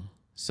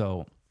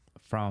 So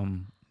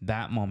from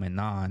that moment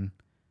on,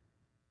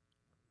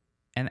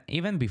 and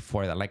even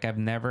before that, like, I've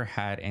never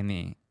had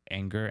any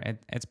anger.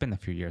 It's been a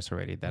few years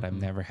already that I've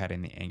never had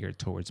any anger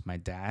towards my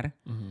dad,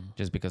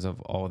 just because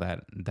of all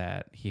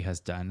that he has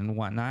done and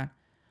whatnot.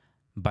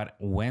 But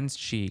when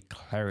she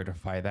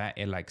clarified that,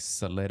 it like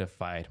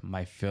solidified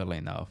my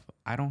feeling of,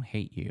 I don't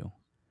hate you.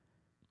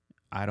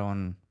 I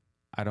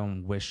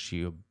don't wish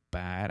you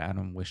bad. I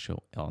don't wish you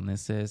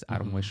illnesses. I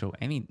don't wish you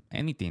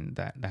anything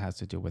that has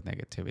to do with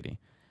negativity,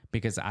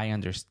 because I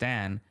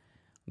understand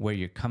where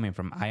you're coming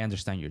from. I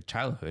understand your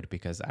childhood,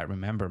 because I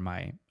remember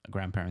my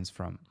grandparents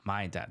from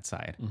my dad's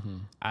side,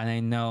 and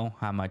I know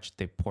how much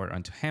they poured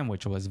onto him,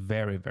 which was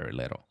very, very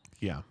little.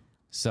 Yeah.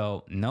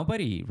 So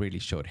nobody really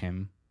showed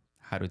him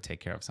how to take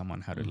care of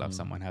someone, how to love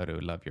someone, how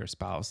to love your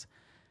spouse.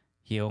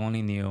 He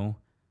only knew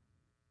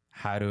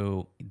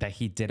that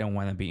he didn't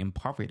want to be in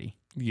poverty.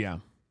 Yeah.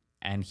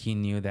 And he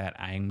knew that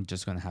I'm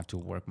just going to have to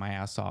work my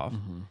ass off,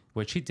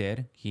 which he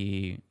did.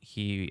 He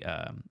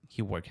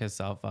worked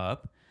himself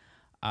up.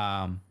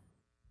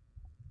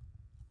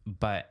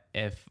 But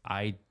if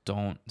I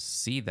don't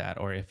see that,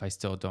 or if I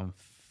still don't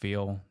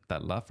feel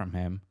that love from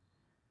him,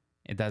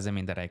 it doesn't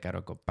mean that I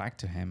gotta go back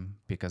to him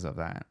because of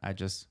that. I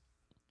just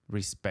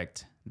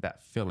respect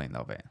that feeling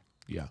of it.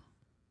 Yeah.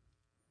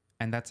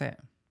 And that's it.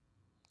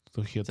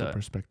 So heal the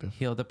perspective.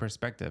 Heal the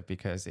perspective,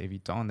 because if you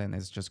don't, then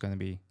it's just going to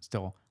be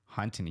still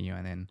haunting you,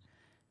 and then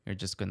you're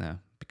just going to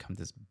become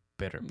this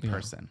bitter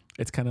person.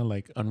 It's kind of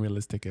like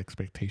unrealistic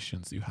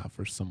expectations you have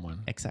for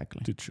someone.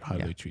 Exactly. How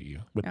they treat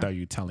you without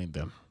you telling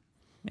them.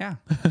 Yeah.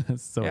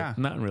 So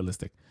not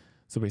unrealistic.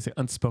 So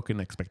basically unspoken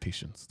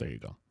expectations. There you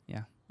go.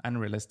 Yeah.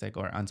 Unrealistic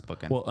or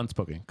unspoken. Well,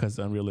 unspoken, because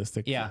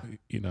unrealistic,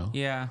 you know.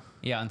 Yeah.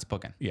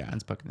 Unspoken. Yeah.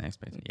 Unspoken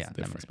expectation. Yeah,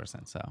 different. That makes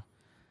 %. So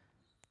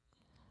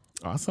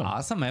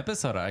awesome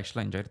episode. I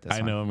actually enjoyed this.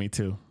 I know, me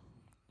too.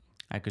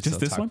 I could just still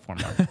this talk one for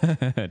more.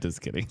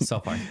 Just kidding. So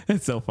far.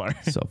 So far.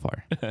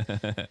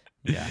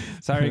 Yeah.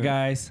 Sorry,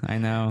 guys. I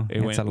know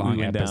it's a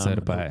long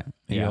episode, but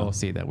you'll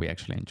see that we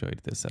actually enjoyed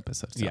this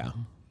episode. So. Yeah.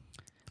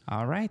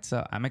 All right.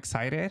 So I'm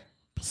excited.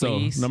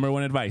 Please. So number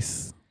one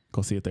advice,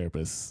 go see a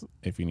therapist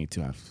if you need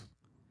to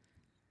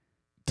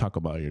talk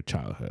about your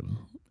childhood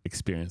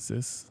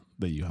experiences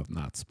that you have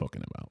not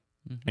spoken about.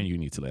 and you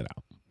need to let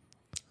out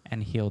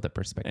and heal the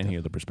perspective. and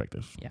hear the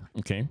perspective. Yeah.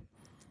 Okay.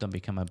 Don't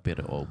become a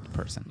bitter old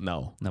person.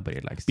 No. Nobody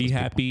likes. Be those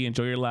happy.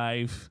 Enjoy your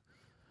life.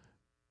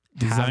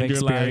 people. Have Design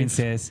your life.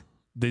 experiences.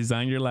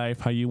 Design your life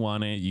how you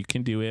want it. You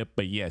can do it,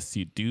 but yes,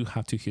 you do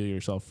have to heal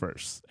yourself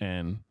first,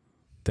 and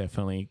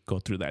definitely go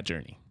through that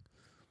journey.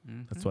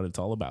 That's what it's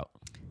all about.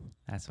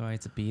 That's why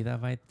it's be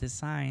that by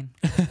design.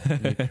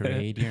 You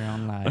create your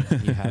own life.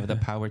 You have the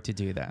power to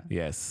do that.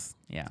 Yes.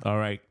 Yeah. All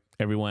right,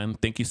 everyone.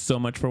 Thank you so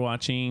much for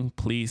watching.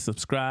 Please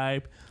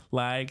subscribe,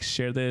 like,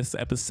 share this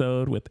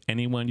episode with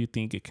anyone you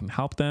think it can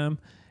help them.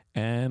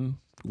 And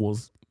we'll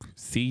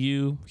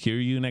hear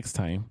you next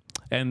time.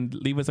 And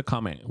leave us a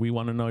comment. We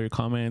want to know your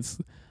comments.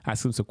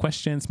 Ask them some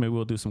questions. Maybe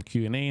we'll do some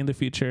Q&A in the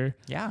future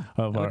Yeah.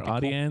 of that would our be cool.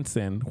 audience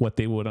and what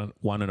they would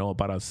want to know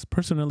about us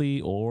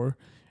personally or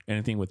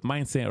anything with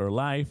mindset or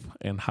life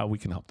and how we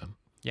can help them.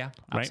 Yeah,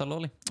 Right?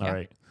 absolutely. All Yeah,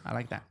 right. I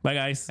like that. Bye,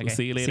 guys. Okay. We'll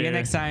see you later. See you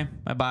next time.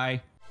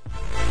 Bye-bye.